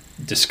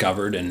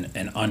discovered and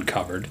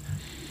uncovered.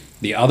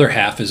 The other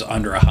half is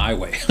under a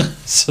highway,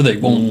 so they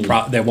won't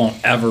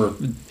ever.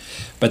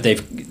 But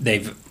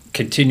they've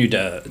continued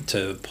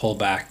to pull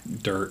back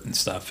dirt and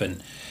stuff,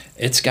 and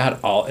it's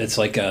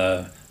like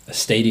a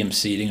stadium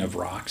seating of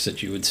rocks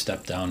that you would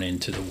step down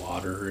into the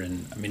water,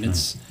 and I mean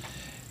it's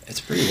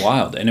pretty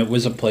wild. And it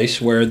was a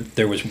place where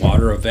there was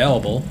water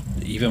available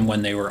even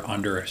when they were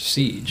under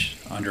siege,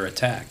 under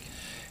attack,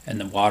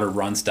 and the water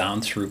runs down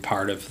through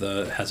part of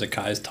the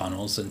Hezekiah's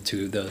tunnels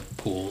into the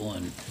pool,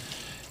 and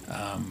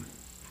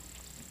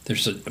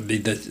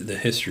the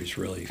history's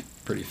really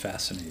pretty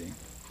fascinating.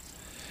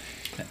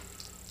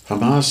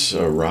 Hamas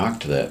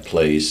rocked that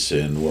place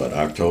in what,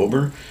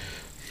 October?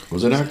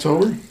 Was it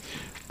October?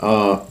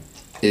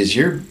 Is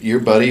your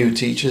buddy who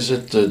teaches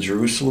at the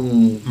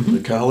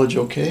Jerusalem college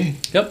okay?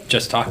 Yep,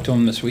 just talked to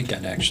him this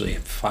weekend actually.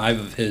 5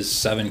 of his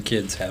 7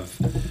 kids have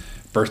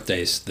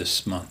birthdays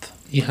this month.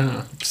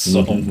 Yeah.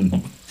 So,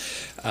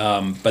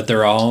 but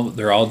they're all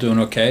doing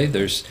okay.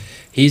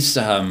 He's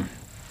and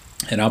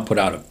I'll put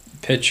out a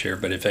pitch here,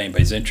 but if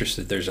anybody's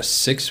interested, there's a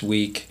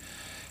 6-week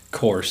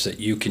course that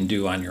you can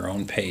do on your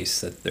own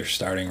pace that they're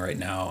starting right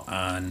now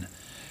on.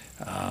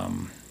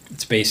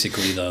 It's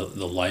basically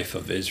the life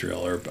of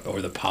Israel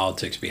or the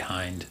politics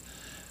behind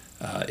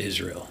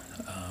Israel.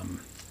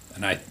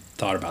 And I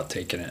thought about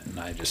taking it, and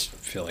I just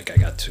feel like I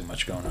got too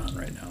much going on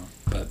right now.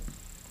 But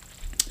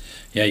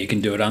yeah, you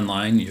can do it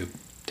online. You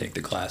take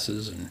the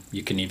classes, and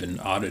you can even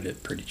audit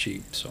it pretty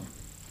cheap. So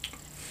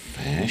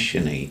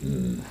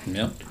fascinating.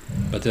 Yep.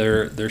 But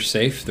they're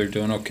safe. They're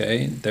doing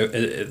okay.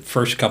 The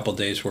first couple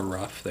days were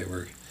rough. They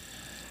were,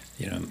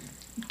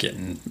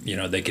 getting,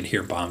 they could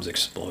hear bombs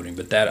exploding.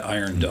 But that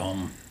Iron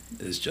Dome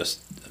is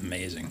just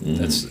amazing.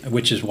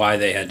 Which is why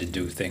they had to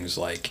do things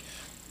like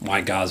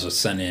why Gaza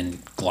sent in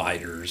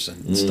gliders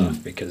and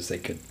stuff, because they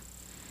could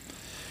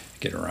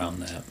get around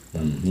that.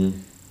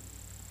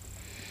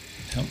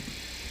 Yep.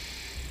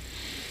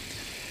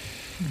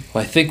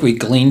 Well, I think we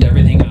gleaned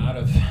everything out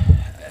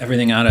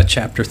of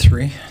chapter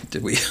 3.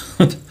 Did we?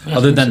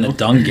 Other than the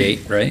dung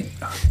gate, right?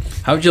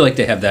 How would you like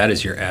to have that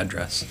as your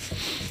address?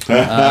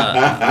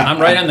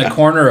 I'm right on the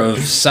corner of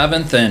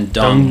 7th and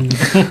Dung.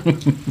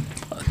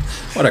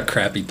 What a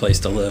crappy place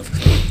to live.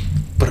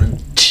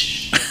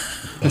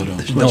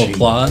 There's no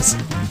applause.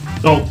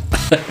 Oh.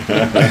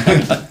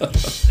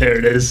 There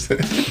it is.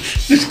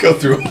 Just go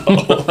through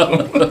all of them.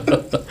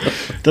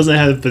 Doesn't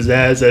have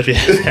pizzazz if you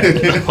have it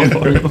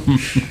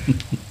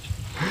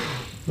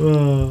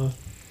all.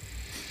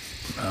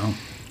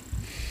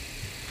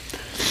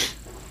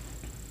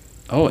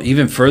 Oh,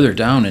 even further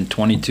down in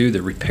 22,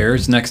 the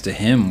repairs next to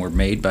him were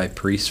made by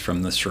priests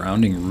from the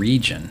surrounding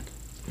region.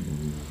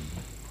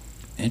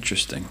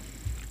 Interesting.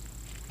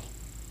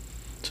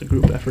 It's a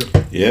group effort.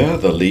 Yeah,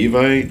 the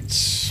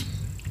Levites.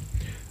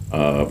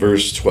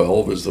 Verse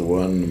 12 is the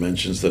one that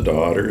mentions the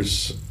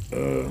daughters.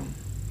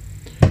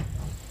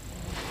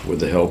 With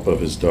the help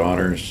of his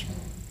daughters.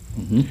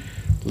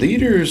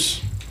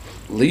 Leaders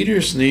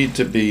need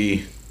to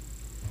be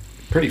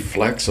pretty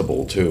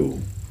flexible too.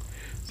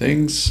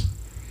 Things,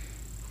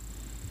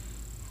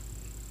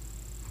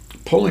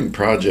 pulling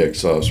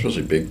projects off,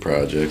 especially big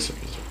projects,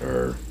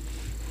 are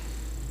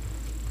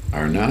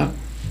not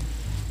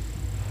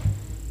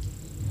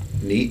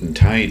neat and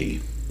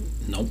tidy.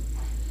 Nope.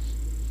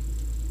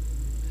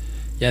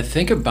 Yeah,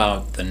 think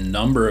about the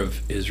number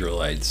of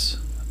people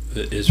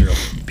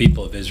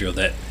of Israel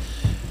that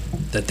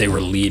they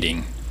were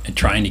leading and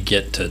trying to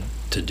get to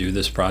do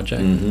this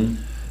project. Mm-hmm.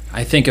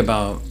 I think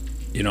about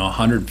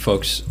 100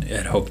 folks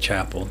at Hope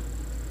Chapel,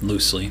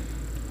 loosely,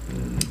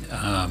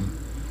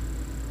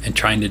 and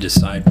trying to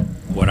decide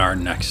what our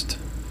next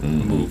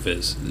move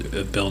is,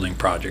 a building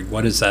project.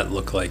 What does that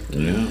look like?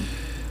 Yeah.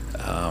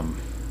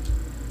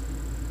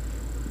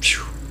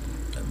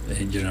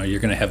 You're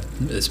going to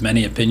have as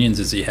many opinions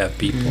as you have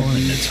people,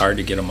 and it's hard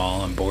to get them all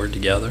on board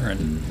together.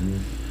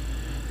 And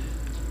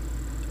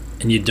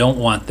and you don't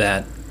want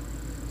that.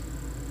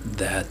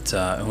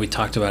 And we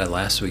talked about it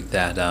last week.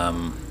 That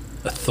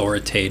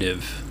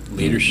authoritative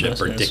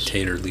leadership or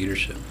dictator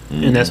leadership.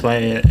 And that's why,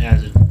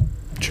 as a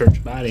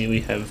church body,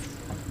 we have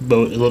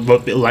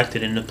both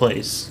elected into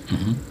place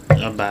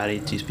a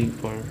body to speak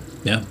for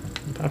the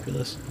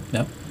populace.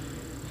 Yep.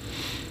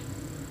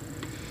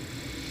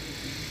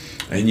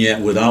 And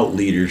yet, without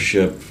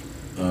leadership,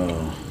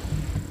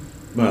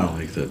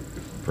 like the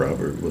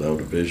proverb,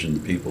 without a vision,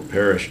 the people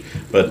perish.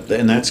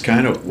 And that's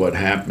kind of what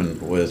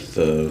happened with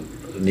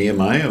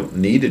Nehemiah.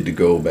 Needed to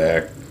go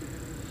back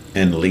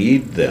and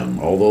lead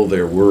them, although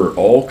there were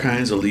all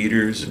kinds of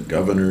leaders and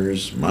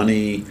governors,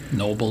 money,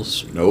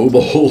 nobles who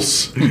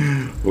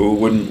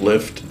wouldn't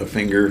lift a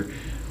finger,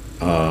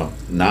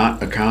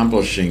 not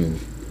accomplishing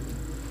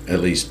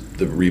at least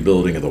the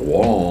rebuilding of the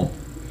wall.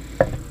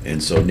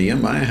 And so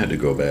Nehemiah had to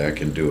go back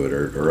and do it,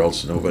 or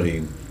else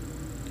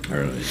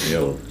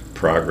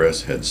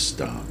progress had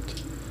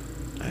stopped,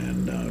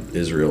 and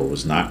Israel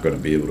was not going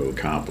to be able to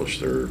accomplish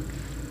their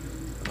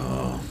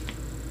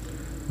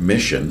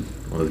mission.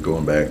 Well,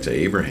 going back to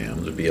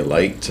Abraham, to be a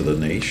light to the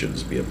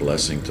nations, be a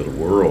blessing to the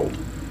world.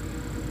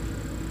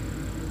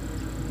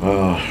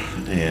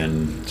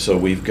 And so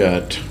we've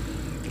got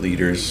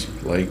leaders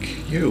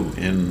like you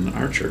in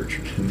our church,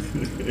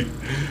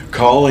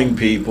 calling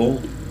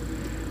people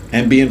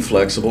and being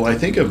flexible. I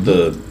think of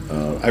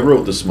I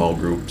wrote the small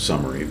group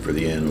summary for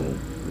the annual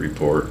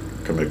report,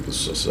 coming up with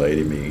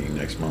Society meeting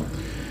next month,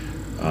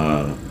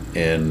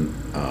 and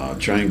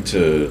trying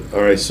to,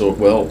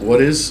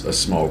 what is a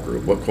small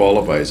group? What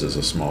qualifies as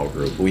a small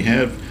group? We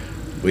had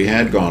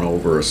gone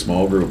over a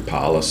small group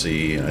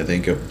policy, and I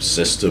think a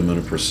system and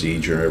a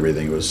procedure and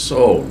everything. It was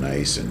so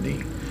nice and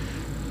neat.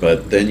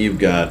 But then you've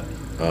got,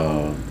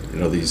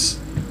 these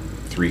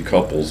three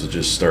couples that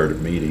just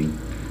started meeting.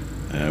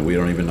 We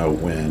don't even know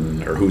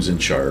when or who's in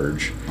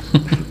charge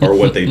or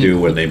what they do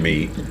when they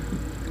meet.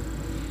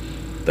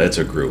 That's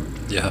a group.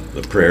 Yeah.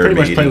 The prayer pretty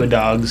meeting. much play with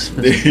dogs.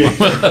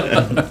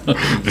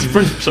 It's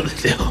pretty much something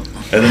to do.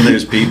 And then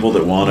there's people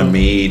that want to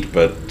meet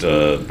but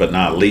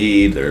not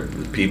lead. There are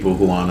people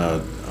who want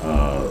to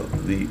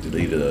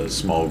lead a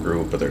small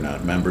group, but they're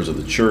not members of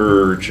the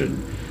church,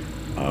 and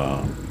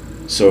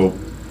so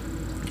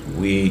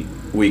we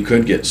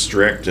could get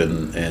strict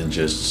and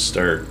just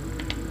start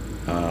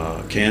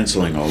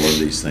canceling all of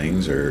these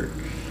things or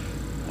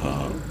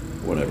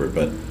whatever.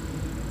 But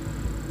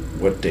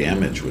what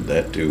damage would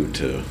that do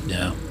to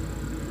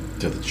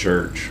the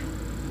church?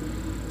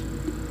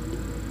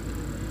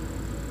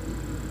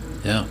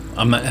 Yeah,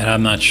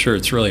 I'm not sure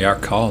it's really our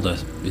call to,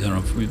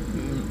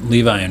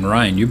 Levi and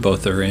Ryan, you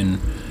both are in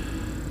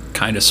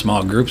kind of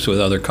small groups with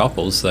other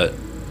couples that,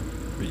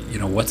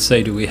 what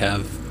say do we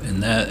have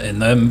in that,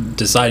 and them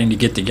deciding to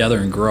get together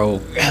and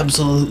grow?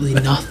 Absolutely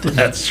nothing.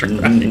 That's right.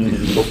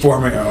 We're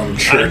forming our own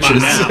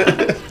churches.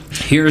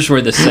 Here's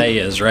where the say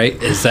is,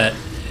 right? Is that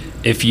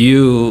if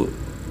you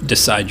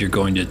decide you're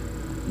going to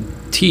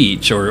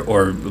teach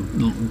or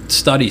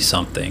study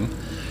something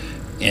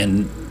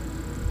and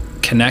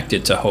connect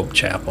it to Hope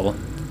Chapel,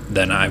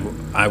 then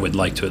I would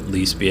like to at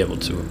least be able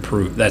to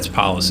approve. That's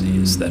policy,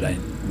 is that I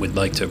would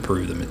like to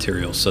approve the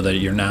materials so that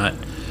you're not.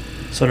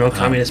 So no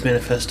Communist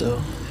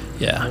Manifesto.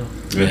 Yeah.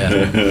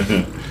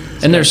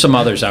 And there's some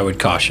others I would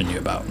caution you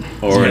about.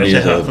 Or any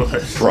of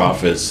the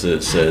prophets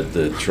that said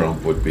that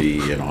Trump would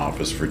be in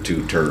office for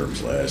 2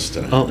 terms last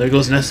time. Oh, there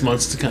goes next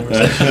month's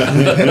conversation.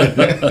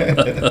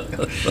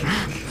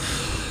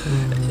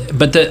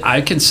 But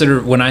I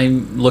consider, when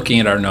I'm looking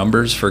at our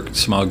numbers for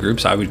small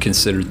groups, I would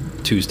consider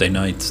Tuesday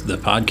nights, the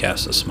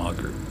podcast, a small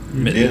group.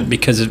 Yeah.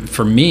 Because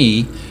for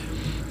me,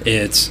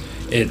 it's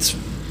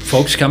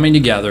folks coming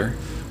together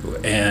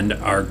and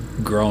are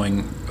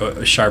growing,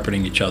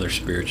 sharpening each other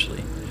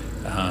spiritually.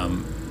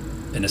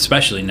 And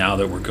especially now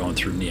that we're going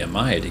through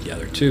Nehemiah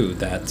together too,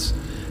 that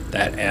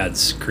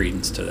adds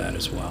credence to that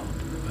as well.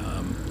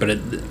 But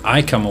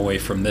I come away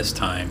from this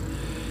time,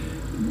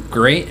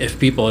 great if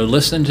people are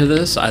listening to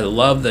this. I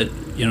love that,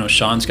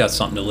 Sean's got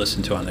something to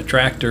listen to on the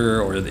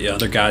tractor, or the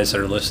other guys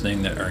that are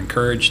listening that are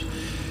encouraged.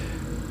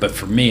 But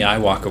for me, I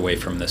walk away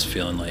from this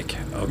feeling like,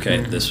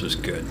 okay, this was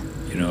good.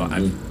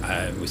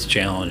 I was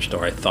challenged,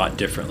 or I thought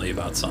differently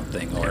about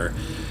something, or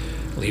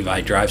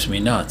Levi drives me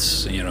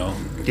nuts.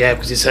 Yeah,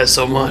 because he says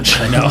so much.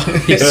 I know,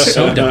 he's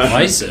so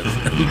divisive.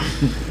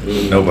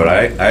 No, but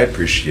I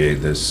appreciate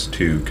this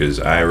too, because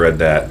I read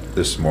that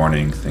this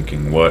morning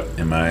thinking, what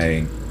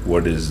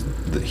is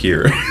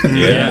here?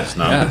 It's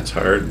not. It's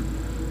hard.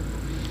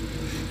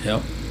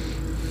 Yep.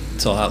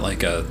 It's a lot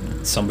like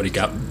somebody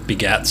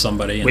begat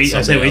somebody. And Wait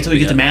till we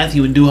get to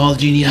Matthew and do all the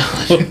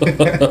genealogy.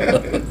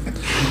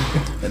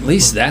 At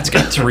least that's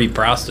got 3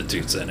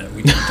 prostitutes in it.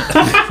 And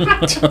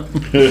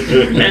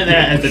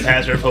that at the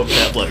pastor of Hope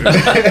Chapel.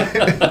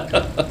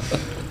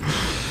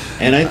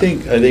 And I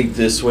think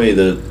this way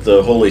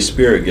the Holy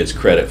Spirit gets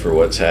credit for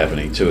what's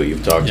happening too.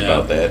 You've talked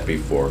about that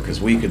before,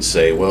 because we could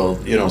say, well,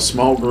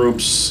 small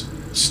groups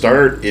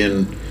start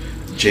in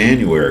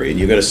January, and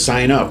you got to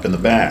sign up in the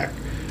back,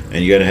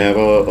 and you got to have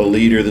a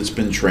leader that's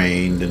been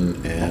trained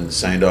and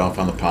signed off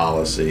on the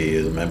policy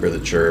as a member of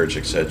the church,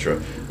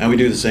 etc. And we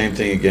do the same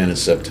thing again in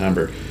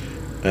September,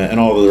 and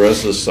all of the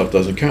rest of the stuff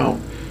doesn't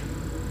count.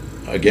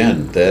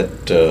 Again,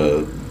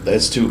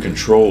 that's too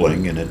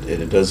controlling, and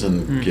it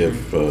doesn't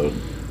give.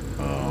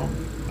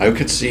 I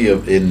could see I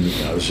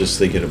was just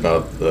thinking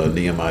about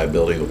Nehemiah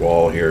building the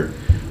wall here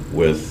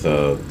with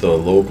the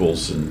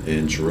locals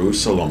in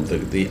Jerusalem,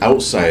 the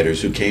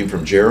outsiders who came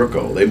from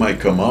Jericho. They might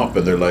come up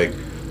and they're like,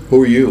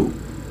 "Who are you?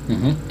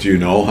 Mm-hmm. Do you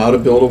know how to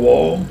build a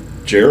wall?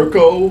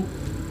 Jericho?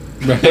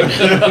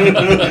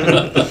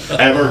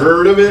 Ever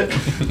heard of it?"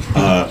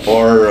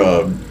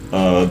 Or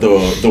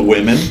the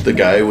women, the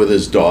guy with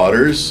his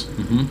daughters.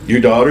 Mm-hmm.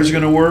 Your daughter's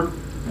going to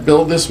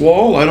build this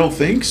wall? I don't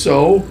think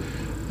so.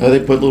 They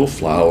put little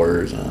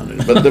flowers on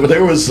it, but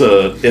there was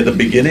at the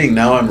beginning.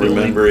 Now I'm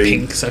remembering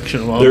pink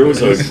section wall. There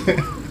was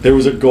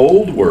a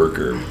gold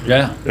worker.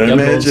 Yeah.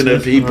 Imagine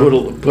if he put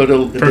a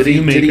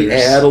did he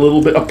add a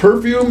little bit, a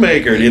perfume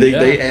maker? Do you think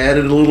they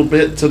added a little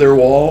bit to their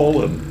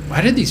wall? And why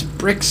did these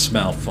bricks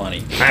smell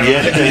funny?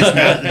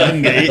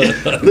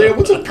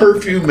 What's a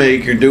perfume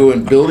maker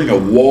doing building a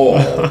wall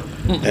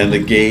and the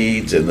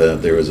gates, and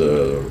there was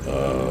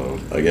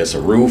I guess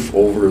a roof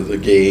over the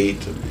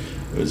gate.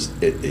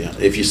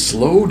 If you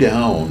slow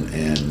down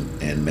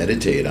and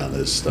meditate on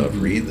this stuff,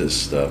 read this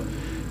stuff,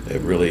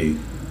 it really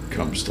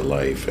comes to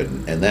life.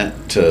 And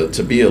that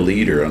to be a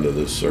leader under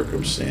those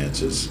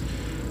circumstances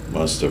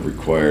must have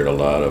required a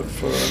lot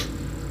of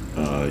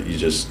you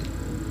just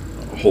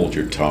hold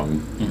your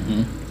tongue,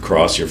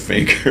 cross your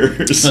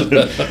fingers.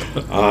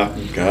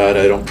 God,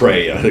 I don't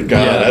pray.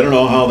 God, I don't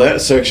know how that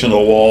section of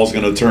the wall is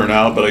going to turn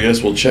out, but I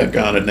guess we'll check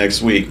on it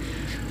next week,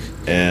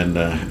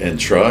 and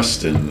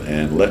trust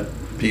and let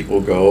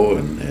people go,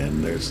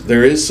 and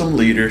there is some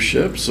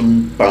leadership,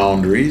 some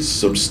boundaries,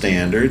 some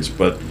standards,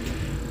 but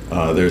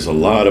there's a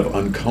lot of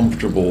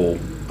uncomfortable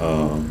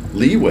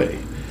leeway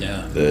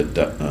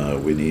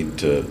that we need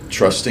to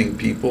trusting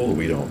people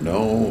we don't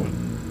know,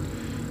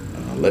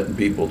 and letting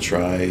people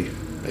try.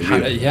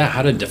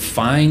 How to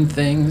define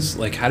things,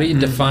 like how do you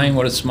define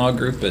what a small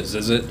group is?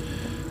 Is it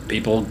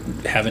people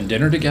having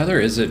dinner together?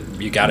 Is it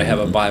you got to have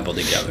a Bible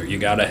together? You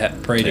got to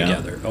pray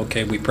together.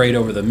 Okay, we prayed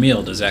over the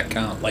meal. Does that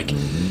count? Like,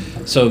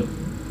 so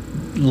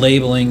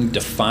labeling,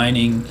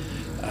 defining,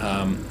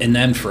 and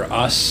then for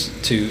us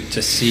to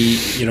see,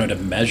 to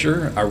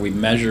measure. Are we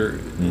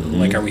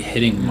like, are we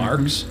hitting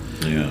marks?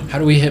 Yeah. How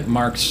do we hit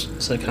marks?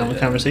 It's a common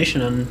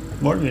conversation on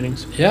board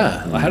meetings.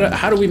 Yeah.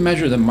 How do we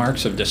measure the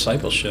marks of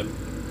discipleship?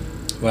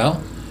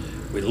 Well,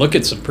 we look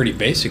at some pretty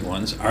basic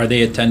ones. Are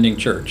they attending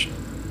church?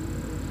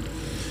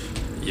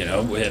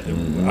 Are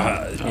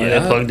they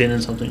plugged in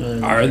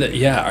something? Are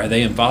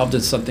they involved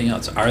in something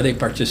else? Are they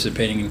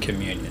participating in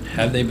communion?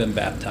 Have they been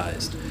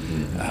baptized?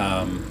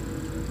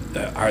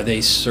 Are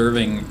they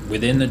serving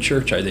within the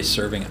church? Are they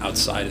serving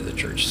outside of the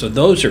church? So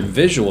those are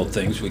visual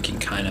things we can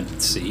kind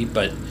of see,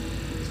 but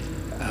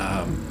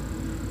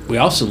we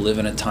also live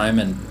in a time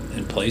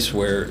and place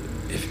where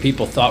if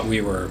people thought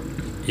we were,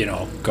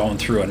 going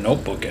through a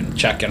notebook and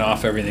checking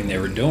off everything they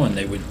were doing,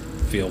 they would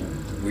feel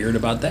weird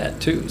about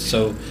that too.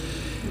 So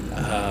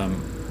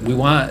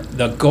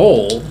the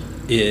goal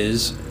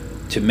is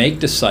to make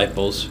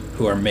disciples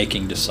who are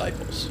making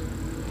disciples.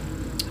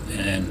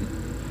 And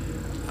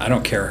I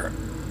don't care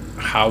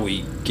how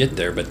we get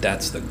there, but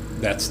that's the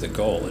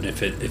goal. And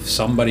if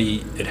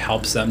it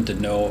helps them to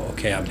know,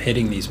 okay, I'm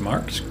hitting these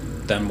marks,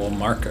 then we'll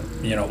mark it.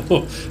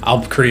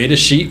 I'll create a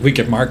sheet, we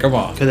can mark them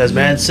off. Because as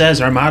Matt says,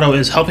 our motto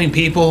is helping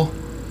people.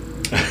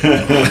 My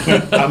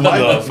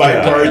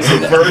part's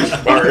the first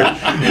part.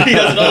 He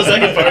doesn't know the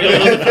second part. He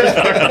only knows the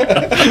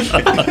first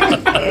part.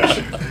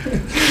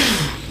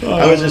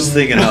 I was just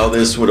thinking how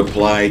this would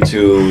apply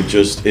to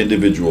just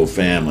individual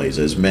families,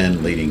 as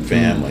men leading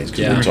families.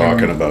 Because we're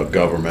talking about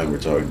government, we're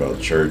talking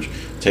about church.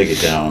 Take it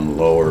down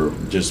lower,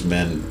 just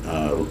men.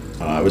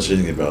 I was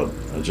thinking about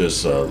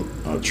just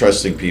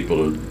trusting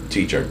people to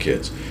teach our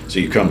kids. So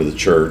you come to the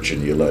church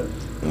and you let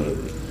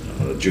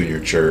junior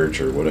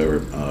church or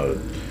whatever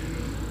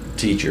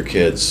teach your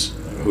kids.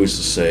 Who's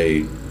to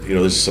say,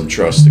 there's some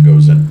trust that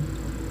goes in.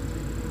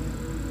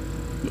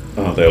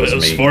 Oh, that was it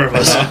was me. 4 of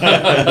us.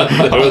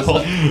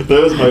 that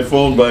was my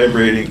phone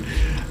vibrating.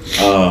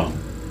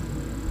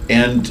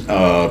 And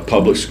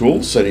public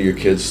school, sending your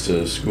kids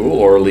to school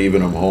or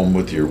leaving them home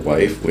with your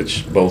wife,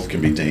 which both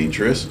can be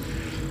dangerous.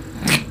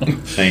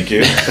 Thank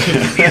you.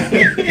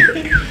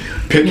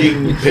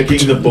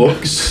 picking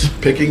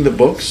the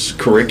books,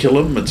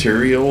 curriculum,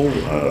 material.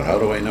 How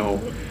do I know?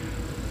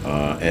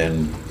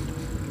 And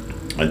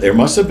there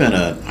must have been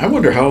I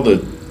wonder how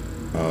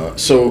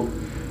so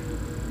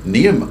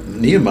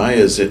Nehemiah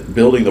is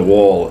building the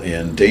wall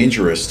in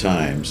dangerous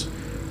times.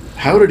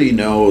 How did he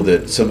know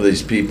that some of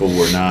these people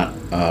were not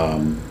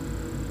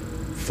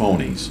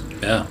phonies?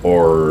 Yeah.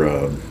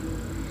 Or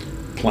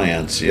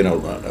plants,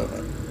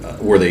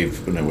 where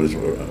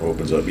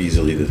opens up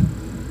easily to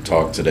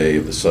talk today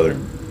of the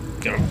southern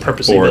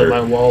Purposely border.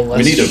 build my wall.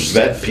 We need to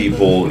vet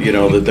people,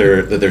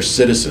 that they're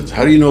citizens.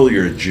 How do you know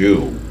you're a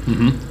Jew?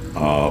 Mm-hmm.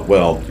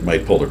 Well, you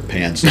might pull their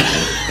pants down.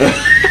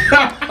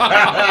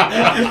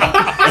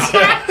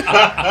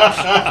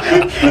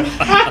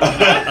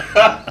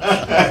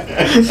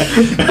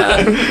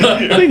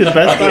 I think the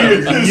best part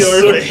is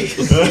your face.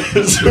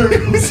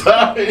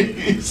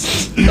 Circumcised.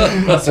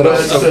 So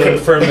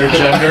confirm their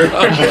gender.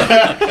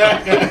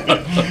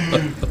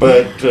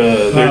 But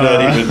they're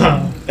not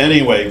even.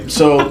 Anyway,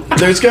 so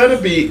there's got to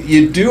be.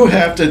 You do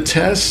have to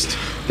test.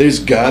 There's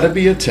got to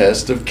be a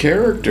test of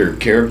character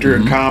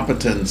and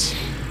competence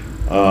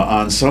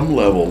on some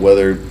level.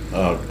 Whether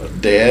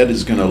Dad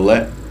is going to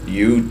let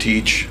you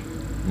teach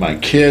my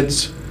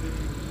kids,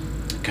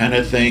 kind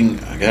of thing.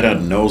 I got to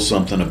know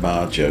something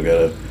about you. I got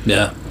to.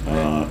 Yeah.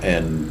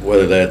 And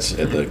whether that's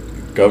at the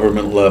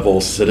government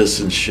level,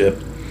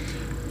 citizenship,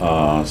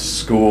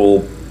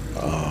 school,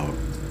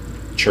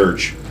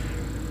 church,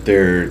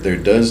 there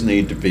does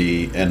need to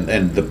be,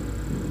 and the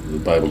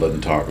Bible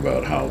doesn't talk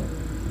about how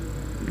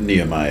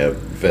Nehemiah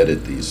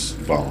vetted these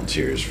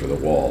volunteers for the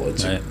wall.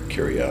 It's a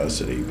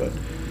curiosity, but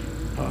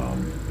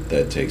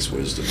that takes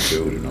wisdom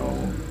too to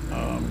know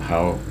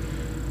how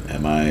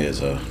am I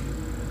as a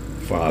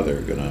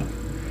father gonna,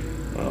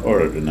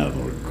 or not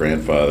a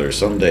grandfather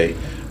someday,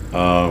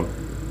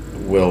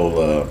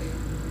 will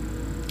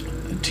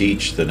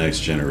teach the next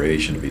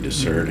generation to be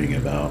discerning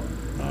about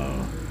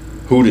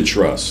who to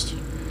trust,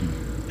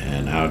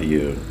 and how do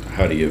you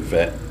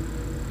vet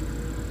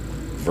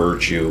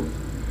virtue,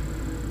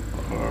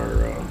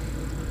 or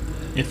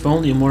if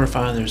only more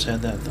fathers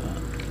had that thought.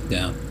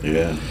 Yeah.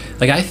 yeah.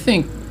 Like, I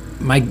think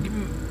I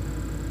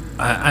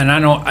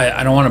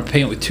don't want to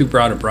paint with too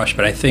broad a brush,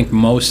 but I think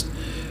most,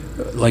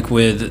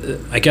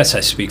 I guess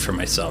I speak for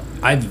myself.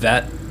 I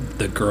vet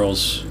the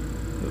girls,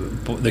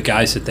 the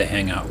guys that they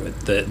hang out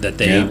with, that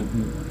they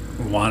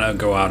want to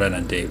go out on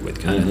a date with,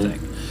 kind of thing.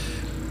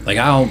 Like,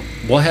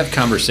 we'll have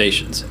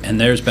conversations, and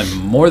there's been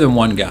more than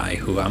one guy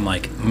who I'm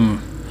like,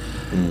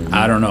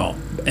 I don't know,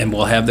 and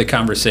we'll have the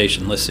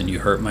conversation. Listen, you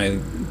hurt my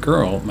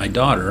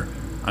daughter,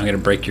 I'm going to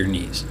break your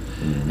knees.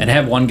 And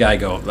have one guy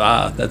go,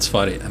 that's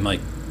funny. I'm like,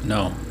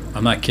 no,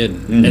 I'm not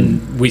kidding.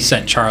 And we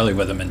sent Charlie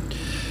with him, and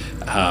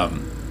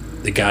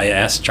the guy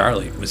asked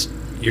Charlie,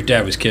 your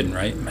dad was kidding,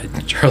 right?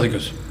 Charlie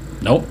goes,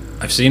 nope,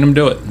 I've seen him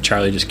do it. And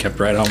Charlie just kept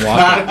right on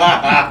walking.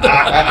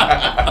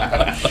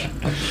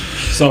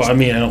 So, I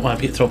mean, I don't want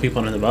to throw people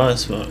under the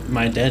bus, but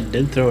my dad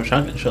did throw a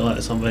shotgun shell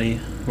at somebody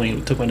when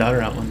he took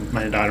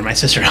my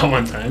sister out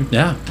one time.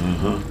 Yeah.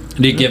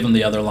 Did he give him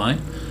the other line?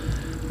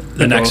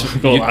 Go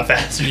a lot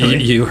faster.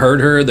 You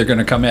heard her. They're going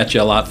to come at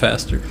you a lot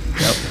faster.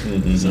 Yep.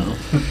 So,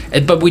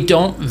 but we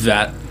don't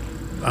vet.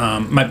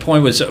 My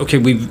point was, okay,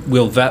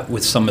 we'll vet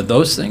with some of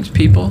those things,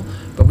 people,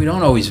 but we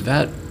don't always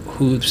vet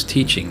who's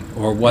teaching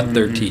or what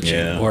they're teaching.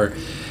 Yeah. Or,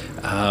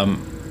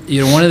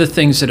 one of the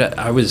things that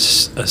I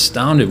was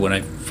astounded when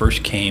I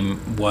first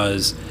came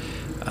was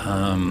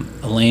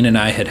Elaine and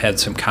I had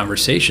some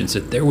conversations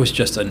that there was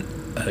just a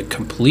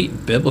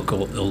complete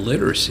biblical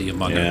illiteracy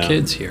among our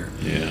kids here.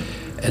 Yeah.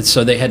 And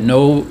so they had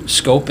no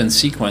scope and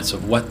sequence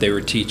of what they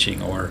were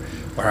teaching or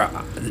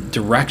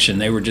direction.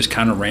 They were just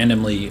kind of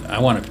randomly, I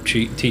want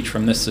to teach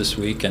from this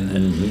week.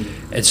 And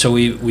so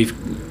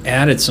we've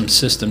added some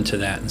system to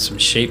that and some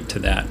shape to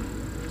that.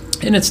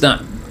 And it's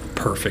not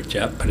perfect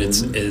yet, but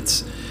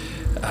it's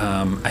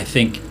I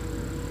think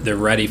they're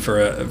ready for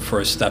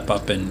a step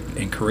up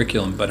in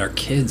curriculum. But our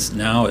kids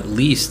now, at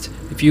least,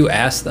 if you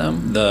ask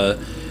them,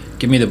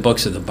 give me the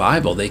books of the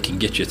Bible, they can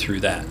get you through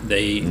that.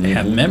 They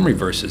have memory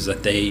verses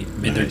that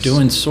they're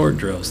doing sword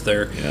drills.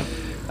 And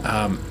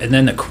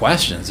then the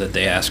questions that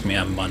they ask me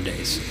on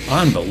Mondays,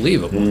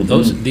 unbelievable.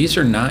 These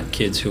are not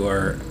kids who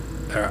are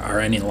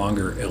any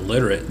longer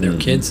illiterate. They're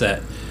kids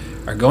that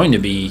are going to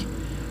be,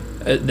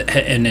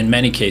 and in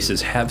many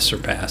cases have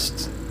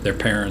surpassed their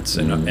parents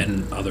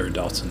and other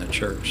adults in the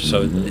church.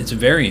 So it's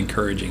very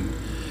encouraging.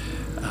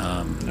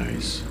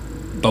 Nice.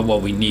 But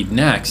what we need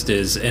next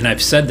is, and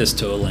I've said this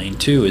to Elaine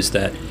too, is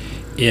that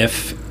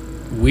if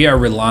we are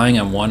relying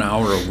on 1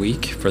 hour a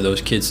week for those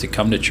kids to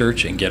come to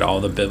church and get all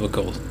the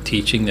biblical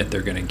teaching that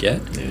they're going to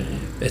get,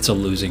 it's a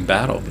losing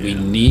battle. We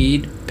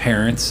need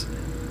parents,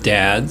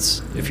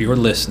 dads, if you're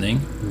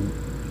listening,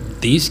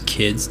 these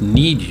kids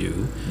need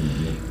you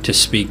to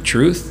speak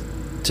truth,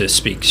 to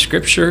speak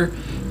Scripture,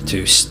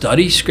 to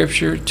study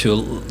Scripture,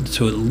 to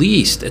at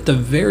least, at the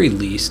very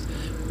least,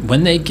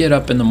 when they get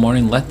up in the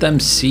morning, let them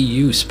see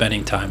you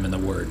spending time in the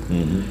Word.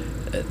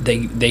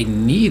 They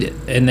need it,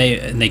 and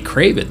they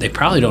crave it. They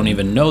probably don't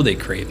even know they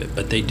crave it,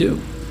 but they do.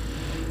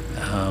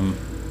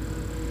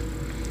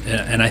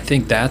 And I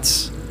think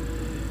that's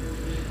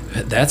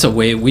a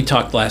way. We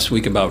talked last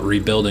week about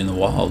rebuilding the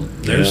wall.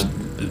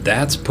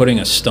 That's putting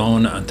a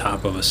stone on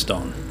top of a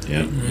stone.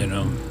 Yeah. You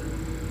know.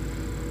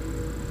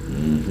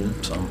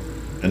 So.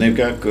 And they've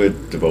got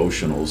good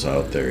devotionals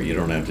out there. You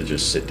don't have to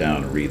just sit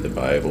down and read the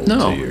Bible.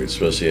 No.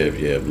 Especially if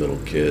you have little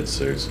kids.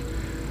 There's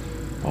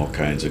all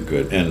kinds of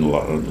good,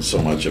 and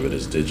so much of it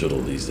is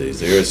digital these days.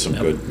 There is some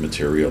good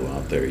material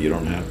out there. You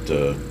don't have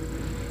to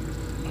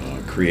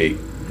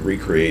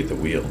recreate the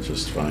wheel.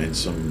 Just find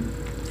some.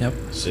 Yep.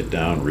 Sit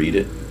down, read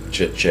it,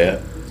 chit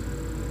chat.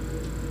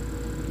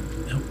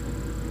 Yep.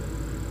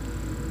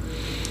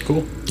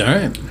 Cool. All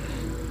right.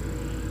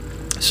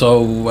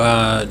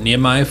 So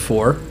Nehemiah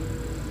 4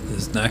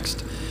 is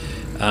next.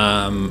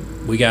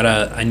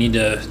 I need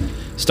to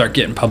start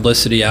getting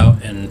publicity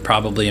out, and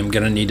probably I'm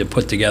going to need to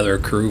put together a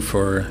crew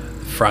for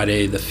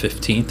Friday the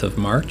 15th of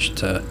March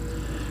to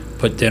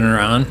put dinner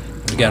on.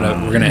 We're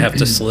going to have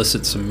to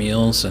solicit some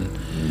meals, and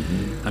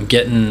I'm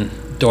getting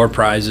door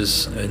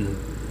prizes and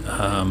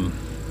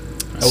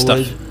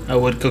stuff. I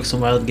would cook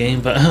some wild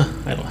game, but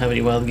I don't have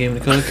any wild game to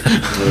cook.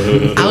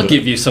 I'll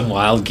give you some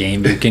wild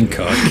game you can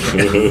cook.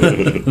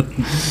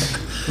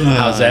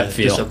 How's that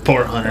feel? Just a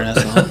poor hunter,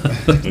 that's all.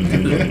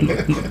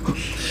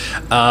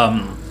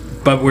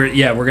 But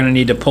we're gonna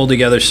need to pull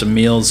together some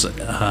meals,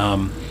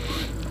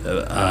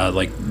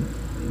 like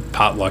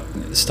potluck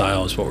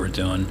style is what we're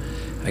doing.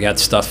 I got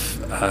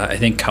stuff I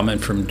think coming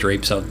from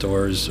Drapes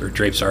Outdoors or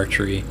Drapes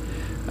Archery.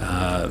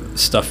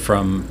 Stuff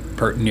from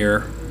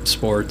Pertinier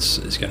Sports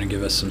is going to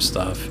give us some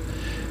stuff.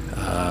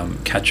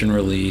 Catch and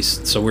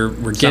Release. So we're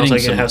getting. Sounds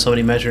like you have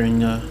somebody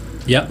measuring.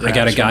 Yep, I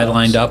got a guy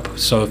lined up.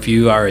 So if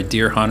you are a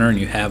deer hunter and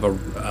you have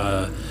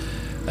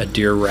a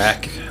deer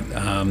rack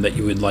that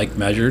you would like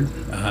measured,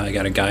 I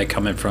got a guy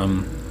coming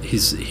from.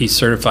 He's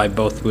certified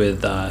both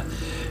with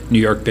New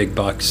York Big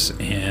Bucks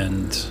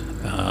and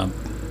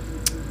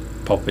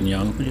Pope and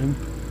Young. Yeah.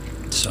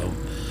 So.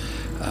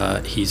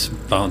 He's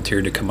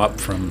volunteered to come up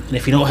from. And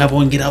if you don't have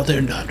one, get out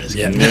there. No, I'm just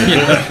kidding.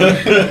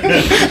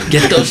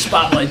 Get those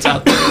spotlights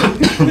out there.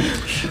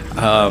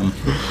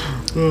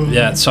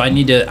 So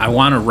I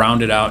want to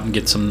round it out and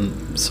get some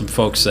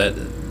folks that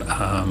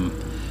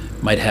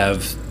might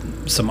have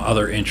some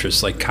other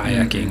interests like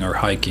kayaking or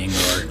hiking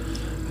or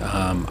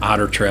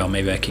otter trail.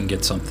 Maybe I can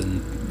get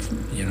something,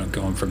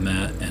 going from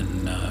that,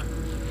 and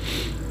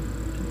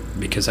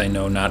because I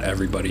know not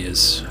everybody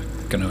is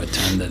going to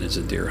attend that is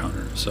a deer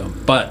hunter. So,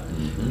 but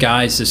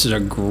guys, this is a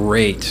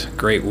great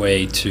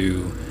way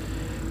to,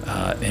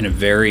 in a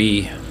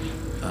very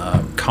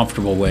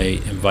comfortable way,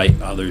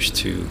 invite others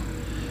to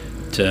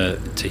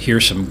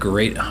hear some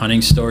great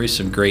hunting stories,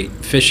 some great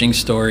fishing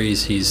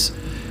stories. He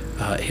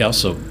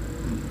also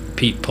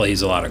Pete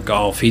plays a lot of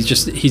golf. He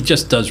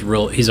just does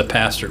real. He's a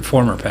pastor,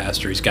 former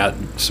pastor. He's got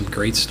some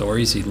great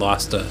stories. He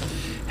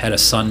had a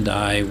son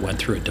die, went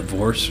through a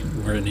divorce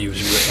when he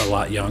was a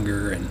lot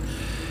younger, and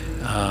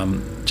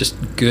just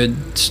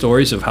good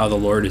stories of how the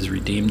Lord has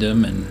redeemed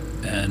him and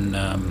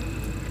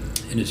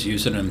is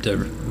using him to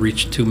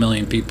reach 2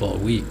 million people a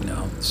week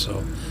now.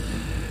 So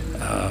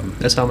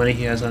that's how many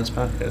he has on his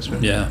podcast,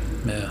 right? Yeah.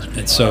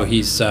 And so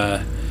he's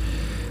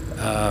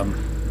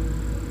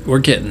we're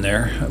getting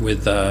there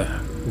with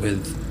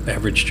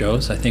Average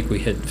Joe's. I think we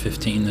hit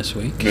 15 this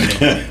week. We're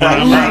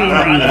on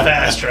the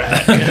fast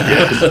track.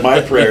 Yes, my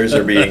prayers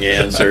are being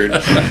answered.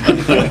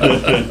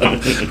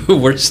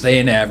 We're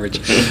staying average,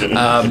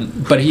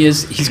 but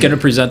he's going to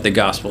present the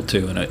gospel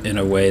too in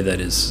a way that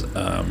is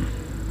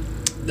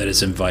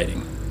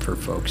inviting for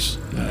folks.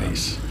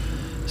 Nice.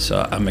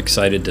 So I'm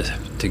excited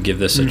to give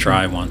this a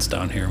try once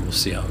down here. We'll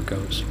see how it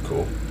goes.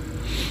 Cool.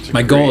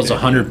 My goal is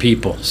 100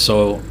 people.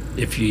 So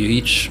if you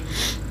each,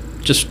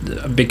 just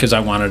because I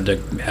wanted to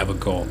have a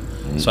goal.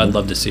 So I'd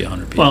love to see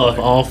 100 people. Well, if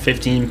all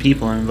 15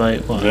 people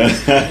invite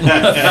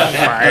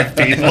 5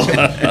 people.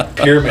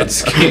 Pyramid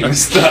scheme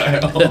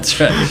style. That's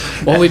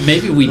right. Well,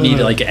 maybe we need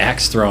like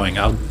axe throwing.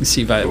 I'll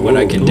see what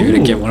I can do to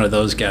get one of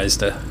those guys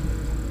to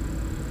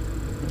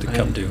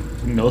come do.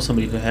 You know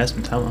somebody who has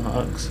some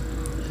tomahawks.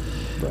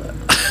 But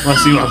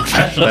unless you are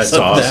professional. That's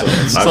awesome.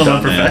 I've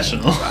done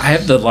professional. I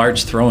have the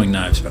large throwing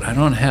knives, but I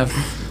don't have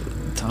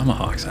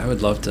tomahawks. I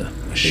would love to.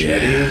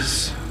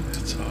 Machetes.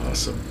 That's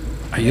awesome.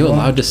 Are you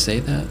allowed to say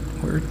that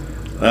word?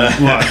 What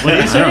do you I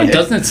don't say? know.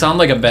 Doesn't it sound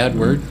like a bad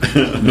word?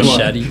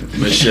 Machete.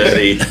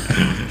 Machete.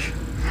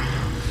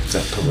 Is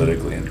that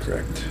politically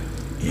incorrect?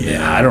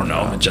 Yeah, I don't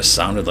know. It just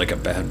sounded like a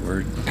bad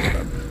word.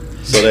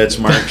 So that's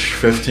March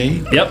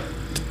 15th? Yep.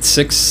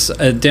 6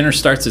 dinner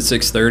starts at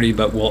 6:30,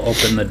 but we'll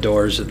open the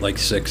doors at like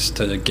 6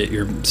 to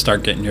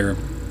start getting your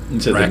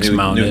To racks the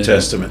mounted. New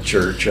Testament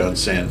Church on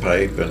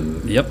Sandpipe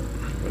and Yep.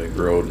 Lake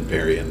Road and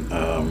Perry. And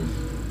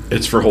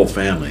It's for whole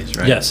families,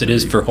 right? Yes, it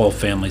is for whole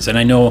families. And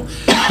I know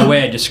the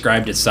way I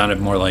described it sounded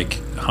more like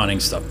hunting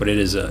stuff, but it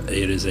is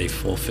a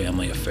full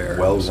family affair.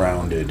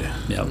 Well-rounded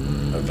Yep.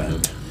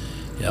 event.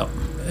 Yep.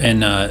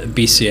 And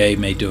BCA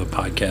may do a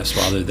podcast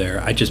while they're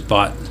there. I just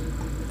bought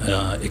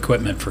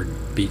equipment for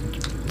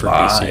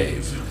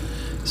BCA,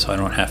 so I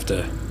don't have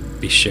to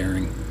be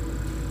sharing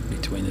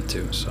between the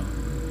two. So.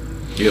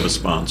 Do you have a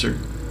sponsor?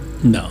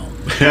 No.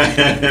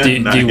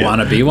 Do you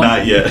want to be one?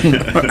 Not yet.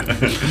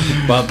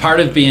 Well, part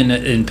of being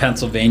in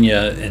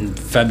Pennsylvania in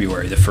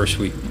February, the first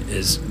week,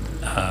 is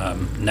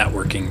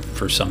networking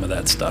for some of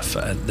that stuff.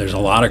 There's a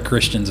lot of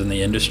Christians in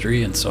the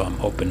industry, and so I'm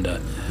hoping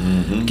to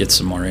get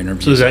some more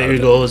interviews. So is that your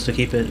goal, is to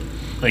keep it,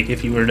 like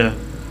if you were to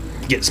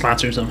get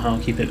sponsored somehow,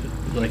 keep it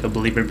like a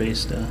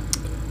believer-based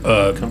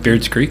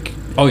Beards Creek?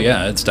 Oh,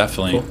 yeah, it's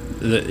definitely. Cool.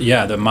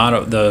 The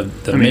motto,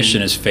 the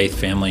mission is faith,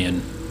 family,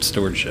 and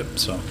stewardship.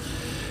 So,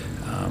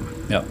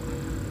 yep.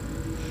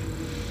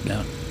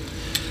 Yeah.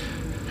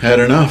 Had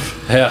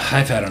enough. Yeah,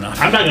 I've had enough.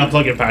 I'm not going to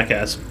plug your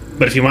podcast,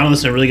 but if you want to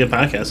listen to a really good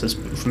podcast, it's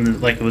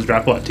from it was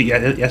dropped,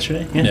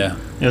 yesterday? Yeah.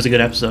 It was a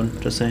good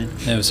episode, just saying.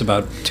 It was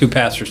about two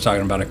pastors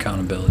talking about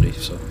accountability,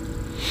 so.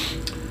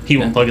 He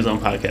won't plug his own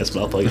podcast,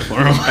 but I'll plug it for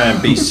him. And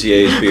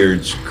BCA's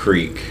Beards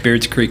Creek.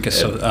 Beards Creek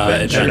Adventures.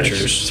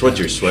 That's what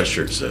your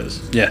sweatshirt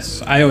says.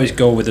 Yes, I always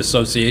go with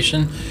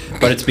association,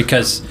 but it's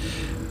because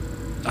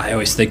I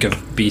always think of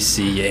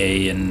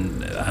BCA,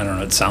 and I don't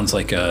know. It sounds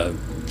like a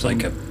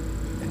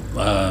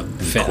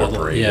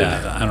Incorporated.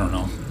 Yeah, I don't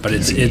know, but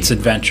it's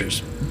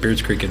Adventures,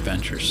 Beards Creek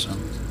Adventures. So.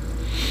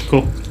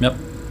 Cool. Yep.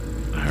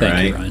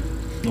 Thank you, Ryan.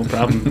 No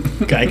problem.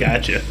 Guy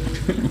got you.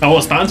 I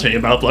won't sponsor you,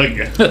 but I'll plug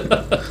you.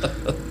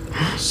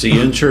 See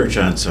you in church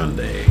on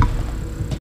Sunday.